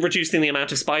on reducing the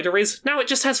amount of spider is, now it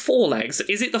just has 4 legs.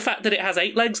 Is it the fact that it has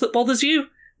 8 legs that bothers you?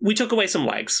 We took away some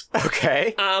legs.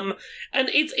 Okay. And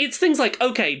it's things like,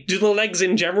 okay, do the legs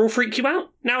in general freak you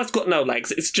out? Now it's got no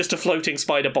legs. It's just a floating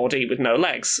spider body with no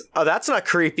legs. Oh, that's not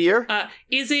creepier.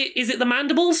 Is it the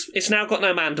mandibles? It's now got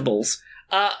no mandibles.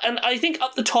 And I think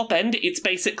up the top end, it's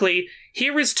basically...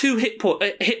 here is two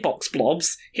hitbox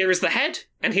blobs, here is the head,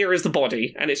 and here is the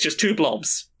body, and it's just two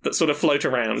blobs that sort of float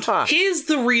around. Huh. Here's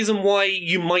the reason why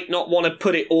you might not want to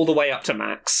put it all the way up to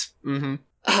max. Mm-hmm.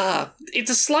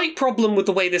 It's a slight problem with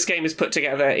the way this game is put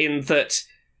together in that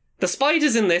the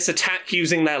spiders in this attack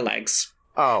using their legs.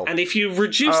 Oh. And if you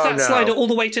reduce that slider all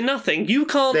the way to nothing, you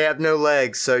can't... They have no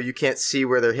legs, so you can't see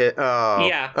where they're hit. Oh.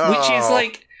 Yeah, which is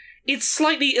like... It's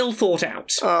slightly ill thought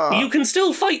out. You can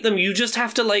still fight them, you just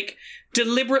have to, like,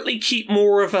 deliberately keep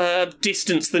more of a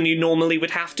distance than you normally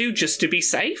would have to, just to be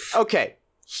safe. Okay,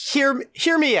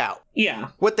 hear me out. Yeah.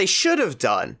 What they should have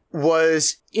done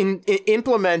was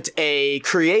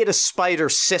create a spider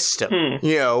system,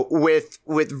 you know, with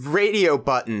radio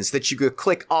buttons that you could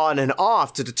click on and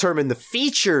off to determine the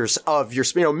features of your,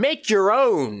 you know, make your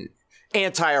own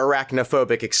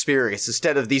anti-arachnophobic experience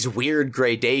instead of these weird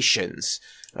gradations.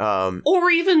 Or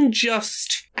even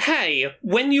just, hey,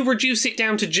 when you reduce it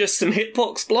down to just some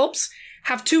hitbox blobs,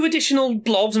 have two additional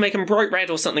blobs, make them bright red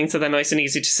or something so they're nice and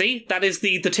easy to see. That is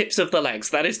the tips of the legs.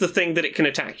 That is the thing that it can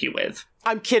attack you with.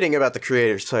 I'm kidding about the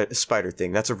creator spider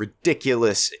thing. That's a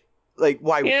ridiculous... Like,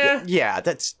 why... Yeah,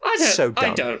 that's so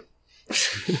dumb. I don't.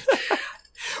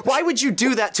 Why would you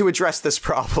do that to address this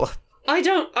problem? I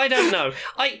don't know.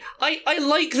 I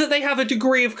like that they have a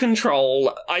degree of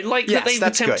control. I like that they've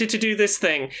attempted to do this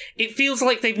thing. It feels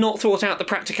like they've not thought out the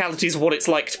practicalities of what it's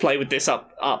like to play with this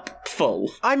up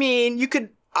full. I mean, you could...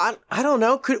 I don't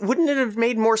know. Wouldn't it have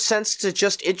made more sense to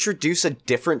just introduce a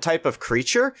different type of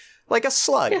creature? Like a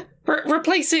slug? Yeah.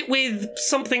 Replace it with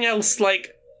something else,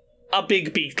 like a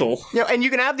big beetle. You know, and you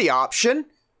can have the option.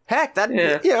 Heck, that,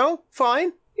 you know,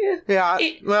 fine. Yeah.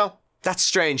 Well... That's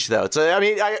strange, though. I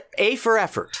mean, A for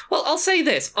effort. Well, I'll say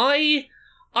this. I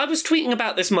was tweeting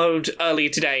about this mode earlier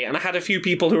today, and I had a few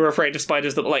people who were afraid of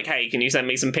spiders that were like, hey, can you send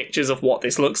me some pictures of what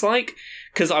this looks like?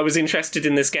 Because I was interested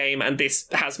in this game, and this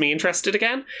has me interested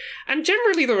again. And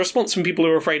generally the response from people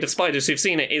who are afraid of spiders who've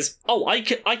seen it is, oh, I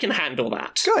can handle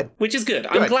that. Good. Which is good.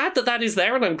 I'm glad that is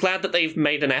there, and I'm glad that they've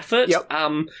made an effort. Yep.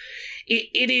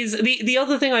 It is... The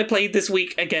other thing I played this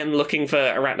week, again, looking for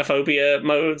arachnophobia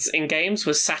modes in games,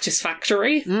 was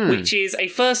Satisfactory, which is a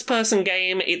first-person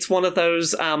game. It's one of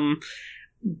those,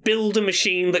 build a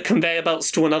machine that conveyor belts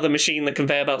to another machine that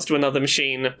conveyor belts to another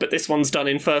machine, but this one's done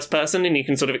in first-person, and you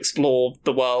can sort of explore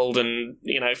the world and,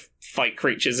 you know, fight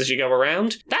creatures as you go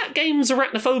around. That game's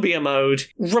arachnophobia mode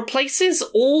replaces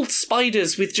all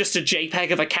spiders with just a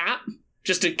JPEG of a cat.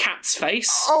 Just a cat's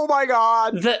face. Oh my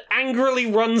god! That angrily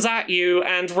runs at you,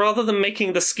 and rather than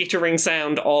making the skittering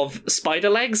sound of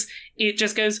spider legs, it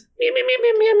just goes meow meow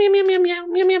meow meow meow meow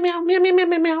meow meow meow meow meow meow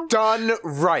meow meow. Done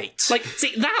right. Like,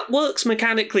 see, that works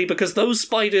mechanically because those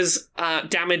spiders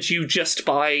damage you just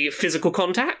by physical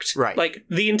contact. Right. Like,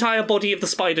 the entire body of the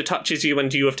spider touches you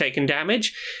and you have taken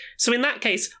damage. So in that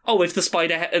case, if the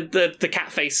spider, the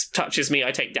cat face touches me,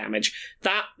 I take damage.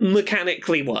 That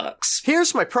mechanically works.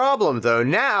 Here's my problem, though.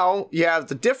 Now you have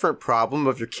the different problem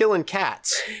of you're killing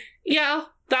cats. Yeah,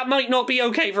 that might not be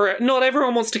okay for it. Not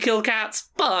everyone wants to kill cats,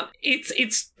 but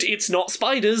it's not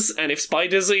spiders, and if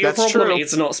spiders are your problem, true.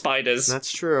 It's not spiders.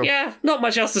 That's true. Yeah, not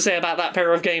much else to say about that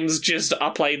pair of games. Just I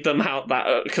played them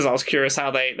because I was curious how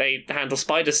they handle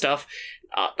spider stuff.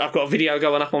 I've got a video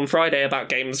going up on Friday about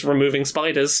games removing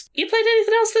spiders. You played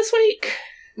anything else this week?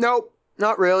 Nope,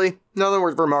 not really. Nothing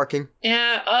worth remarking.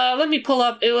 Yeah, let me pull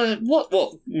up...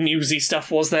 What newsy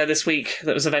stuff was there this week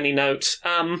that was of any note?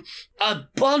 A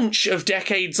bunch of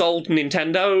decades-old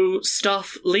Nintendo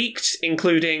stuff leaked,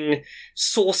 including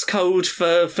source code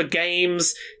for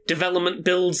games, development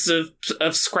builds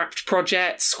of scrapped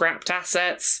projects, scrapped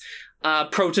assets...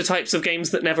 prototypes of games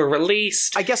that never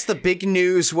released. I guess the big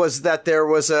news was that there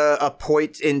was a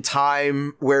point in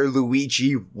time where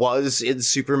Luigi was in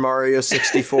Super Mario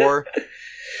 64.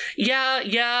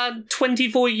 Yeah,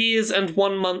 24 years and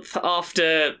 1 month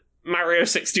after Mario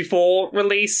 64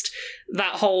 released,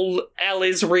 that whole L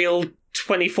is real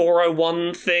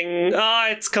 2401 thing.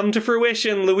 It's come to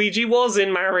fruition. Luigi was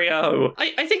in Mario.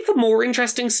 I think the more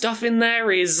interesting stuff in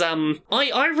there is,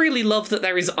 I really love that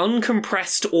there is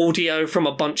uncompressed audio from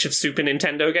a bunch of Super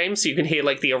Nintendo games, so you can hear,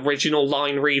 like, the original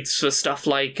line reads for stuff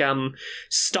like,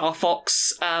 Star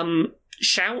Fox,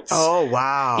 shouts. Oh,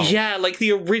 wow. Yeah, like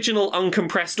the original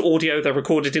uncompressed audio they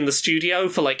recorded in the studio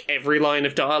for like every line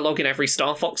of dialogue in every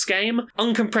Star Fox game.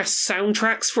 Uncompressed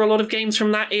soundtracks for a lot of games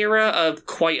from that era are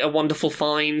quite a wonderful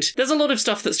find. There's a lot of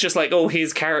stuff that's just like,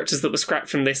 here's characters that were scrapped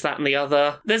from this, that, and the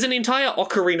other. There's an entire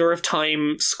Ocarina of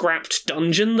Time scrapped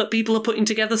dungeon that people are putting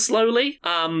together slowly,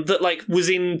 that like was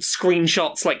in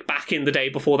screenshots like back in the day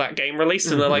before that game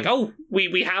released, and they're like,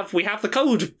 we have the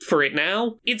code for it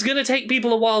now. It's gonna take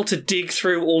people a while to dig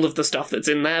through all of the stuff that's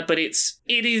in there, but it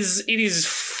is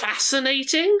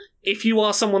fascinating if you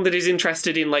are someone that is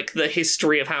interested in, like, the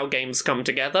history of how games come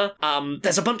together.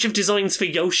 There's a bunch of designs for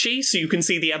Yoshi, so you can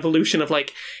see the evolution of,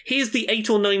 like, here's the 8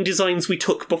 or 9 designs we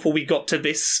took before we got to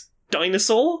this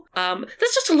dinosaur. There's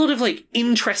just a lot of, like,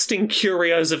 interesting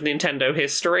curios of Nintendo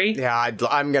history. Yeah,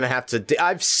 I'm gonna have to...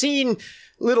 I've seen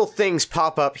little things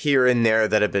pop up here and there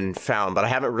that have been found, but I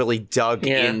haven't really dug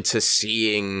into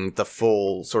seeing the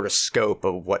full sort of scope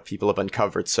of what people have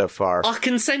uncovered so far. I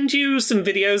can send you some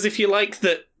videos if you like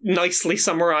that nicely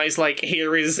summarize, like,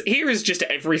 here is just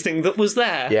everything that was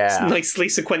there. Yeah. It's nicely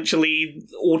sequentially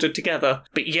ordered together.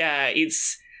 But yeah,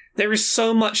 there is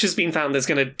so much has been found that's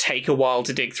going to take a while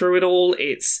to dig through it all.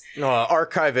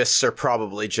 Archivists are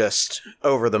probably just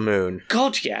over the moon.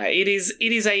 God, yeah. It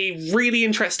is a really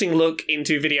interesting look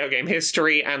into video game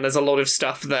history, and there's a lot of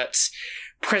stuff that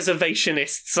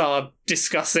preservationists are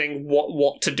discussing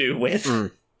what to do with.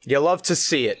 You love to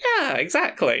see it. Yeah,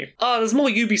 exactly. Oh, there's more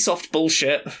Ubisoft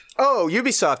bullshit. Oh,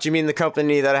 Ubisoft. You mean the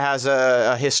company that has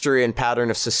a history and pattern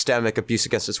of systemic abuse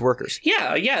against its workers?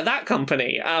 Yeah, that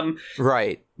company.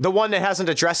 Right. The one that hasn't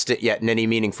addressed it yet in any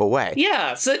meaningful way.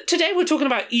 Yeah, so today we're talking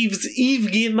about Yves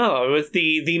Guillemot,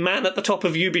 the man at the top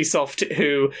of Ubisoft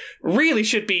who really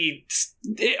should be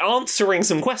answering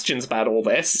some questions about all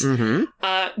this. Mm-hmm.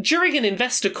 During an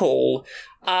investor call,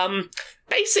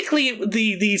 basically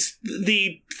the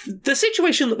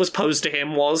situation that was posed to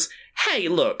him was, hey,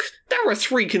 look, there are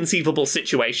 3 conceivable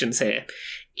situations here.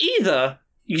 Either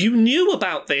you knew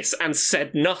about this and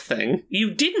said nothing,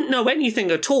 you didn't know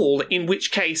anything at all, in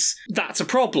which case that's a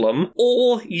problem,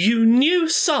 or you knew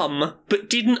some but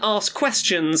didn't ask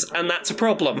questions and that's a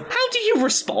problem. How do you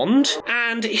respond?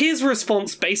 And his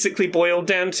response basically boiled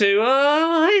down to,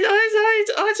 I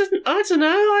don't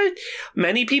know.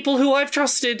 Many people who I've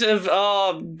trusted have,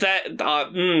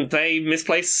 they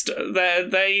misplaced,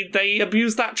 they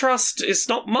abused that trust. It's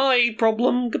not my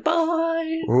problem.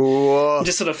 Goodbye. Ooh.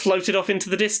 Just sort of floated off into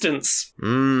the distance.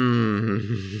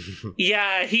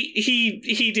 Yeah,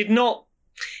 he did not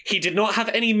have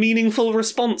any meaningful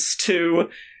response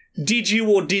to, did you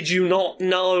or did you not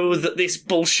know that this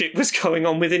bullshit was going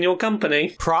on within your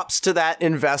company? Props to that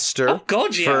investor. Oh,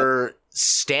 God, yeah. For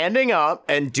standing up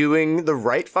and doing the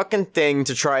right fucking thing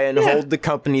to try and hold the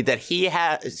company that he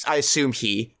has. I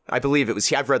believe it was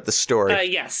he. I've read the story.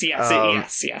 Yes.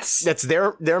 That's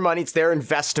their money. It's their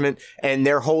investment, and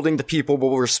they're holding the people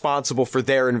responsible for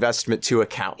their investment to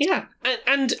account. Yeah,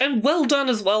 and well done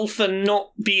as well for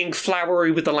not being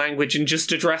flowery with the language and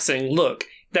just addressing, look,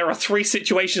 there are 3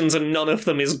 situations and none of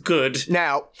them is good.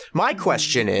 Now, my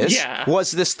question is,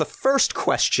 was this the first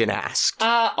question asked?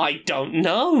 I don't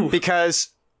know. Because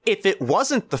if it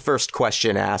wasn't the first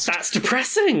question asked... That's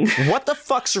depressing. What the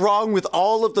fuck's wrong with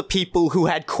all of the people who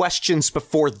had questions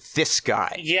before this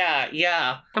guy?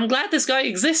 Yeah. I'm glad this guy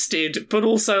existed, but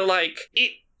also, like,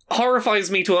 it horrifies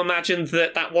me to imagine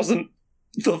that wasn't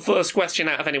the first question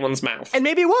out of anyone's mouth. And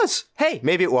maybe it was. Hey,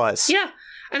 maybe it was. Yeah.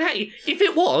 And hey, if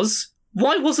it was,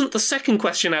 why wasn't the second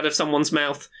question out of someone's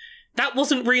mouth, that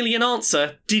wasn't really an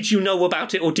answer, did you know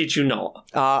about it or did you not?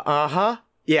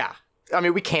 Yeah. I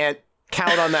mean, we can't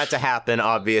count on that to happen,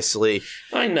 obviously.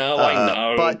 I know,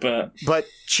 but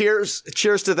cheers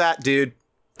to that, dude.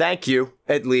 Thank you,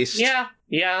 at least.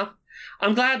 Yeah.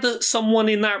 I'm glad that someone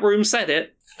in that room said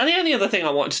it. And the only other thing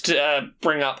I wanted to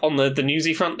bring up on the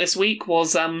newsy front this week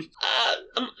was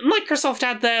Microsoft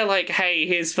had their, like, hey,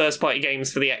 here's first-party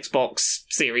games for the Xbox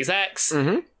Series X.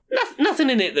 Mm-hmm. Nothing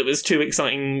in it that was too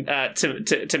exciting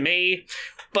to me.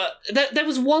 But there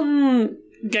was one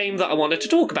game that I wanted to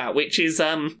talk about, which is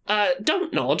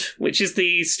Don't Nod, which is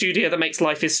the studio that makes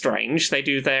Life is Strange. They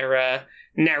do their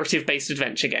narrative-based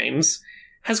adventure games.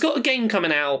 Has got a game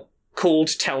coming out called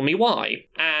Tell Me Why.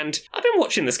 And I've been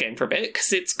watching this game for a bit,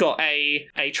 because it's got a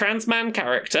trans man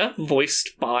character,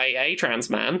 voiced by a trans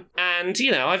man. And,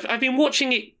 you know, I've been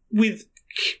watching it with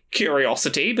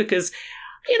curiosity, because,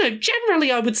 you know,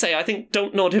 generally I would say I think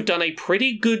Don't Nod have done a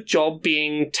pretty good job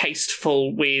being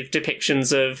tasteful with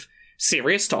depictions of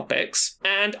serious topics.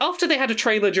 And after they had a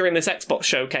trailer during this Xbox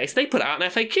showcase, they put out an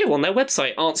FAQ on their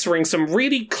website answering some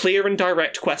really clear and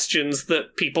direct questions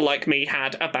that people like me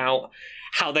had about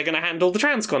how they're going to handle the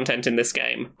trans content in this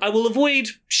game. I will avoid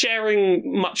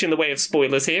sharing much in the way of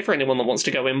spoilers here for anyone that wants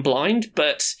to go in blind,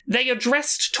 but they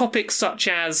addressed topics such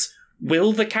as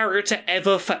will the character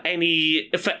ever for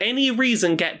any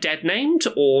reason get dead named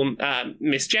or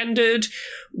misgendered?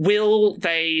 Will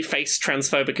they face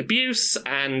transphobic abuse?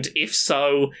 And if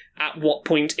so, at what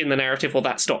point in the narrative will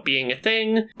that stop being a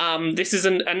thing? This is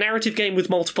a narrative game with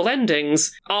multiple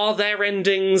endings. Are there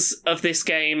endings of this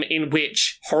game in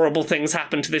which horrible things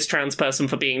happen to this trans person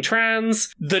for being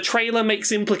trans? The trailer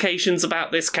makes implications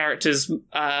about this character's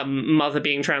mother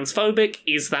being transphobic.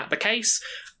 Is that the case?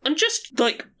 And just,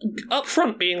 like,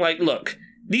 upfront being like, look,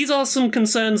 these are some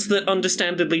concerns that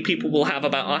understandably people will have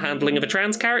about our handling of a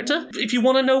trans character. If you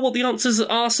want to know what the answers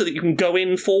are so that you can go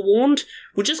in forewarned,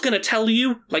 we're just going to tell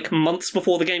you, like, months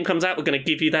before the game comes out, we're going to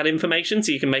give you that information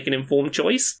so you can make an informed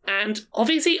choice. And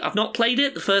obviously, I've not played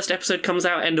it. The first episode comes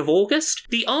out end of August.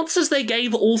 The answers they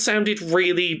gave all sounded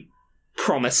really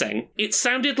promising. It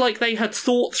sounded like they had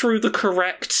thought through the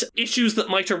correct issues that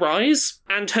might arise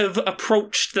and have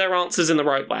approached their answers in the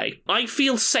right way. I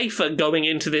feel safer going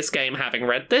into this game having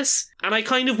read this, and I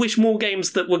kind of wish more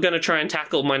games that were going to try and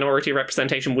tackle minority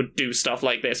representation would do stuff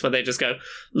like this, where they just go,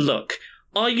 look,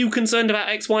 are you concerned about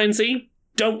X, Y, and Z?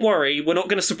 Don't worry, we're not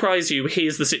going to surprise you,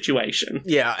 here's the situation.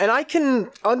 Yeah, and I can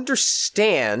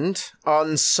understand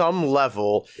on some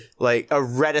level, like, a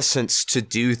reticence to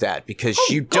do that, because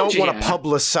you don't want to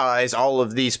publicize all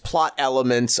of these plot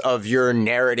elements of your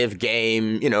narrative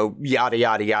game, you know, yada,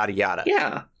 yada, yada, yada.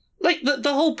 Yeah. Like,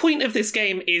 the whole point of this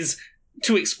game is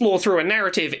to explore through a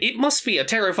narrative. It must be a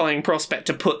terrifying prospect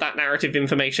to put that narrative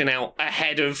information out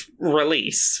ahead of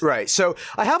release. Right, so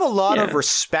I have a lot of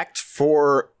respect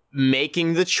for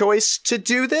making the choice to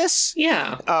do this.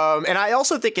 Yeah. And I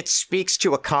also think it speaks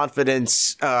to a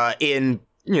confidence in,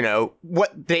 you know,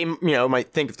 what they, you know,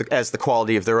 might think of as the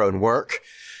quality of their own work.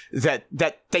 That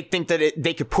they think that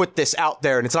they could put this out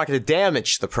there and it's not going to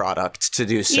damage the product to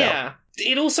do so. Yeah.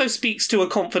 It also speaks to a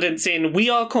confidence in, we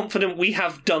are confident we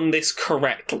have done this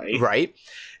correctly. Right.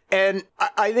 And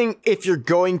I think if you're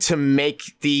going to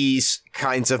make these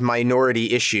kinds of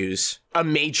minority issues a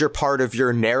major part of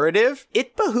your narrative,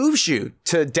 it behooves you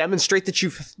to demonstrate that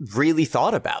you've really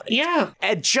thought about it. Yeah.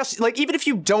 And just, like, even if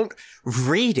you don't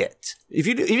read it,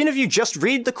 even if you just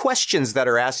read the questions that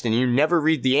are asked and you never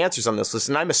read the answers on this list,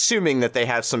 and I'm assuming that they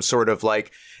have some sort of,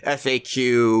 like,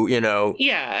 FAQ, you know.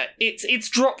 Yeah, it's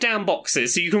drop-down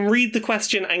boxes, so you can read the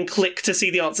question and click to see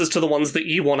the answers to the ones that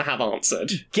you want to have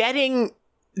answered. Getting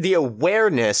the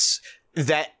awareness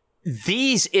that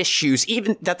these issues,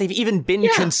 even that they've even been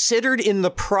considered in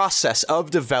the process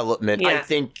of development, I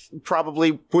think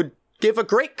probably would give a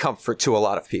great comfort to a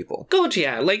lot of people. God,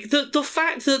 yeah. Like, the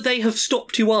fact that they have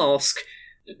stopped to ask,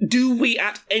 do we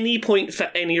at any point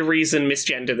for any reason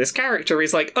misgender this character,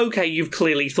 is like, okay, you've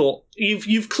clearly thought,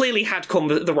 you've clearly had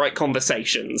the right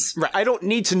conversations. Right. I don't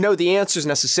need to know the answers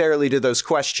necessarily to those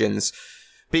questions,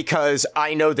 because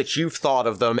I know that you've thought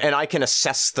of them and I can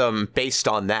assess them based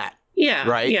on that. Yeah.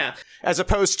 Right? Yeah. As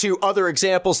opposed to other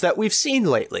examples that we've seen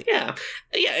lately. Yeah.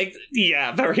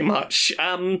 Yeah, very much.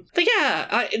 But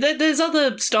yeah, there's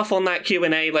other stuff on that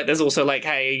Q&A. Like, there's also like,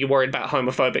 hey, are you worried about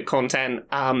homophobic content?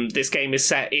 This game is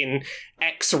set in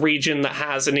X region that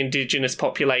has an indigenous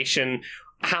population.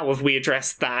 How have we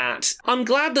addressed that? I'm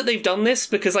glad that they've done this,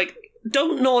 because, like,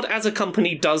 Don't Nod as a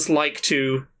company does like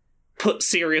to put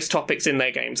serious topics in their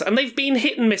games, and they've been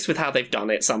hit and miss with how they've done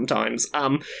it sometimes.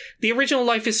 The original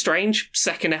Life is Strange,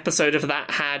 second episode of that,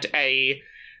 had a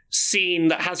scene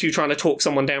that has you trying to talk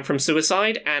someone down from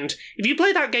suicide, and if you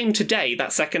play that game today,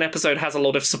 that second episode has a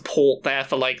lot of support there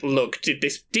for, like, look, did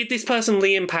this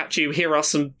personally impact you? Here are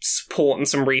some support and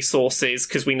some resources,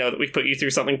 because we know that we've put you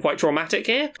through something quite traumatic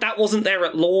here. That wasn't there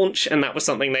at launch, and that was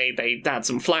something they had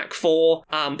some flack for.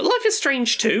 But Life is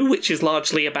Strange 2, which is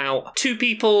largely about two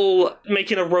people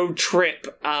making a road trip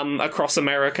across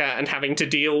America and having to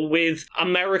deal with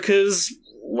America's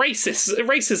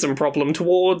racism problem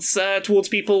towards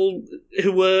people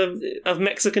who were of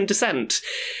Mexican descent.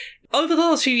 Over the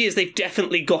last few years, they've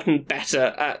definitely gotten better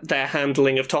at their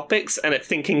handling of topics and at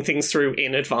thinking things through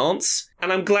in advance.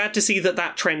 And I'm glad to see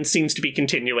that trend seems to be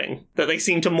continuing. That they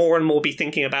seem to more and more be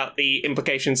thinking about the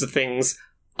implications of things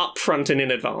up front and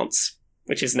in advance,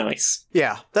 which is nice.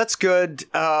 Yeah, that's good.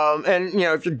 And, you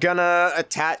know, if you're gonna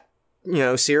attack, you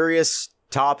know, serious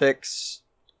topics,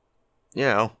 you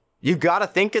know, you've got to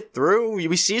think it through.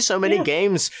 We see so many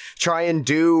games try and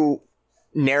do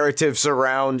narratives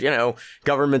around, you know,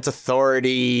 government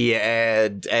authority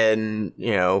and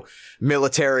you know,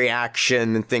 military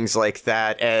action and things like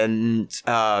that, and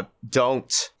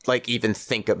don't, like, even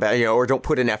think about, you know, or don't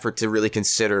put an effort to really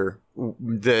consider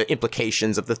the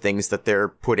implications of the things that they're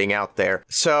putting out there.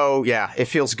 So, yeah, it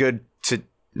feels good to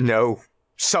know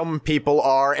some people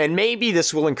are, and maybe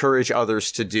this will encourage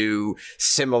others to do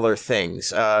similar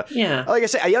things. Like I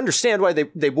say, I understand why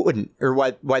they wouldn't, or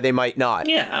why they might not.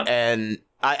 Yeah. And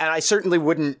I certainly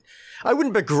wouldn't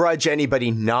begrudge anybody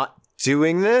not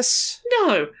doing this.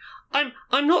 No.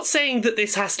 I'm not saying that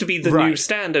this has to be the new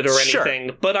standard or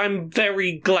anything, but I'm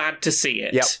very glad to see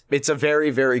it. Yep. It's a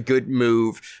very, very good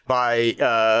move by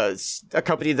a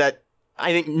company that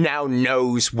I think now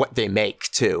knows what they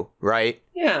make too, right?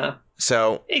 Yeah.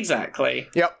 So exactly.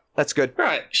 Yep. That's good.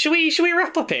 Right, should we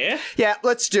wrap up here? Yeah,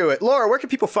 let's do it. Laura, where can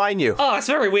people find you? Oh, it's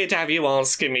very weird to have you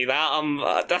asking me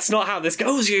that. That's not how this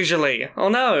goes usually. Oh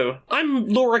no. I'm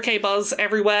Laura K. Buzz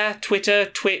everywhere. Twitter,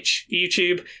 Twitch,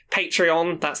 YouTube,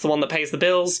 Patreon, that's the one that pays the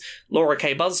bills.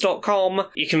 LauraKBuzz.com.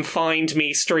 You can find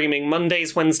me streaming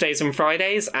Mondays, Wednesdays, and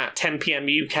Fridays at 10 PM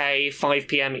UK, 5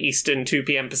 PM Eastern, 2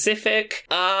 PM Pacific.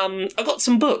 I've got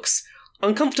some books.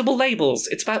 Uncomfortable Labels.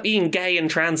 It's about being gay and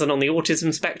trans and on the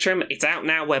autism spectrum. It's out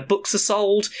now where books are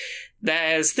sold.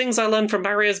 There's Things I Learned from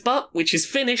Barriers But, which is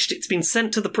finished. It's been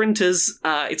sent to the printers.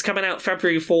 It's coming out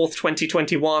February 4th,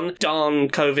 2021. Darn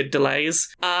COVID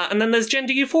delays. And then there's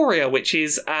Gender Euphoria, which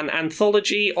is an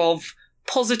anthology of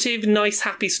positive, nice,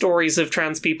 happy stories of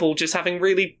trans people just having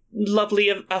really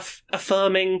lovely,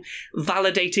 affirming,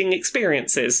 validating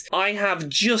experiences. I have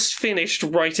just finished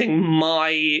writing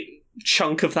my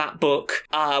chunk of that book,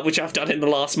 which I've done in the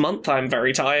last month. I'm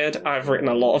very tired. I've written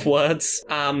a lot of words.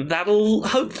 That'll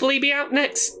hopefully be out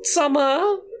next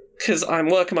summer, because I'm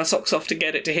working my socks off to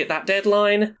get it to hit that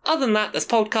deadline. Other than that, there's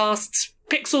podcasts.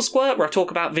 Pixel Squirt, where I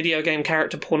talk about video game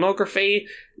character pornography.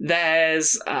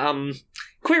 There's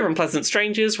Queer and Pleasant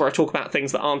Strangers, where I talk about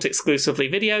things that aren't exclusively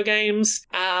video games.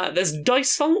 There's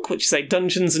Dice Funk, which is a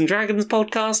Dungeons & Dragons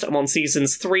podcast. I'm on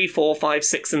seasons 3, 4, 5,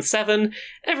 6, and 7.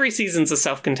 Every season's a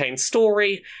self-contained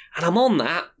story, and I'm on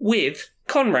that with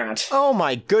Conrad. Oh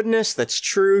my goodness, that's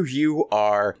true, you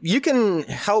are. You can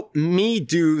help me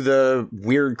do the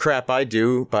weird crap I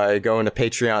do by going to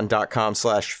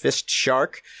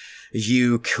patreon.com/fistshark.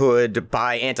 You could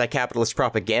buy anti-capitalist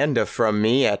propaganda from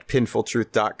me at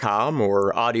pinfultruth.com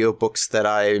or audiobooks that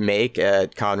I make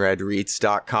at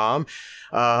conradreads.com.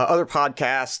 Other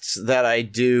podcasts that I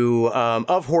do,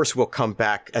 Of Horse will come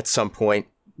back at some point,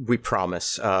 we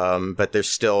promise. But there's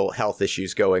still health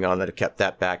issues going on that have kept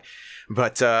that back.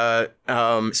 But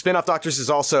Spin-Off Doctors is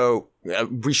also,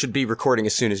 we should be recording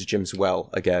as soon as Jim's well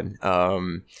again.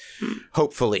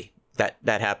 Hopefully.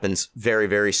 That happens very,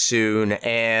 very soon.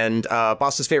 And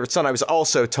Boss's Favorite Son, I was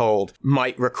also told,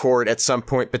 might record at some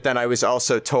point, but then I was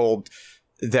also told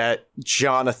that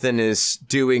Jonathan is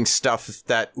doing stuff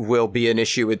that will be an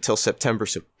issue until September,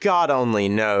 so God only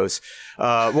knows.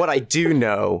 What I do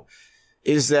know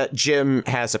is that Jim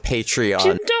has a Patreon.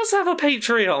 Jim does have a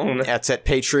Patreon. That's at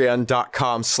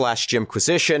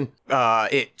patreon.com/Jimquisition.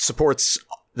 It supports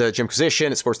the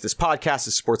Jimquisition, it supports this podcast,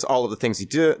 it supports all of the things he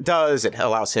does, it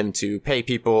allows him to pay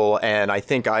people, and I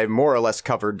think I more or less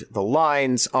covered the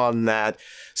lines on that,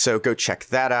 so go check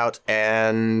that out,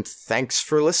 and thanks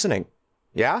for listening.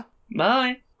 Yeah?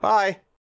 Bye. Bye.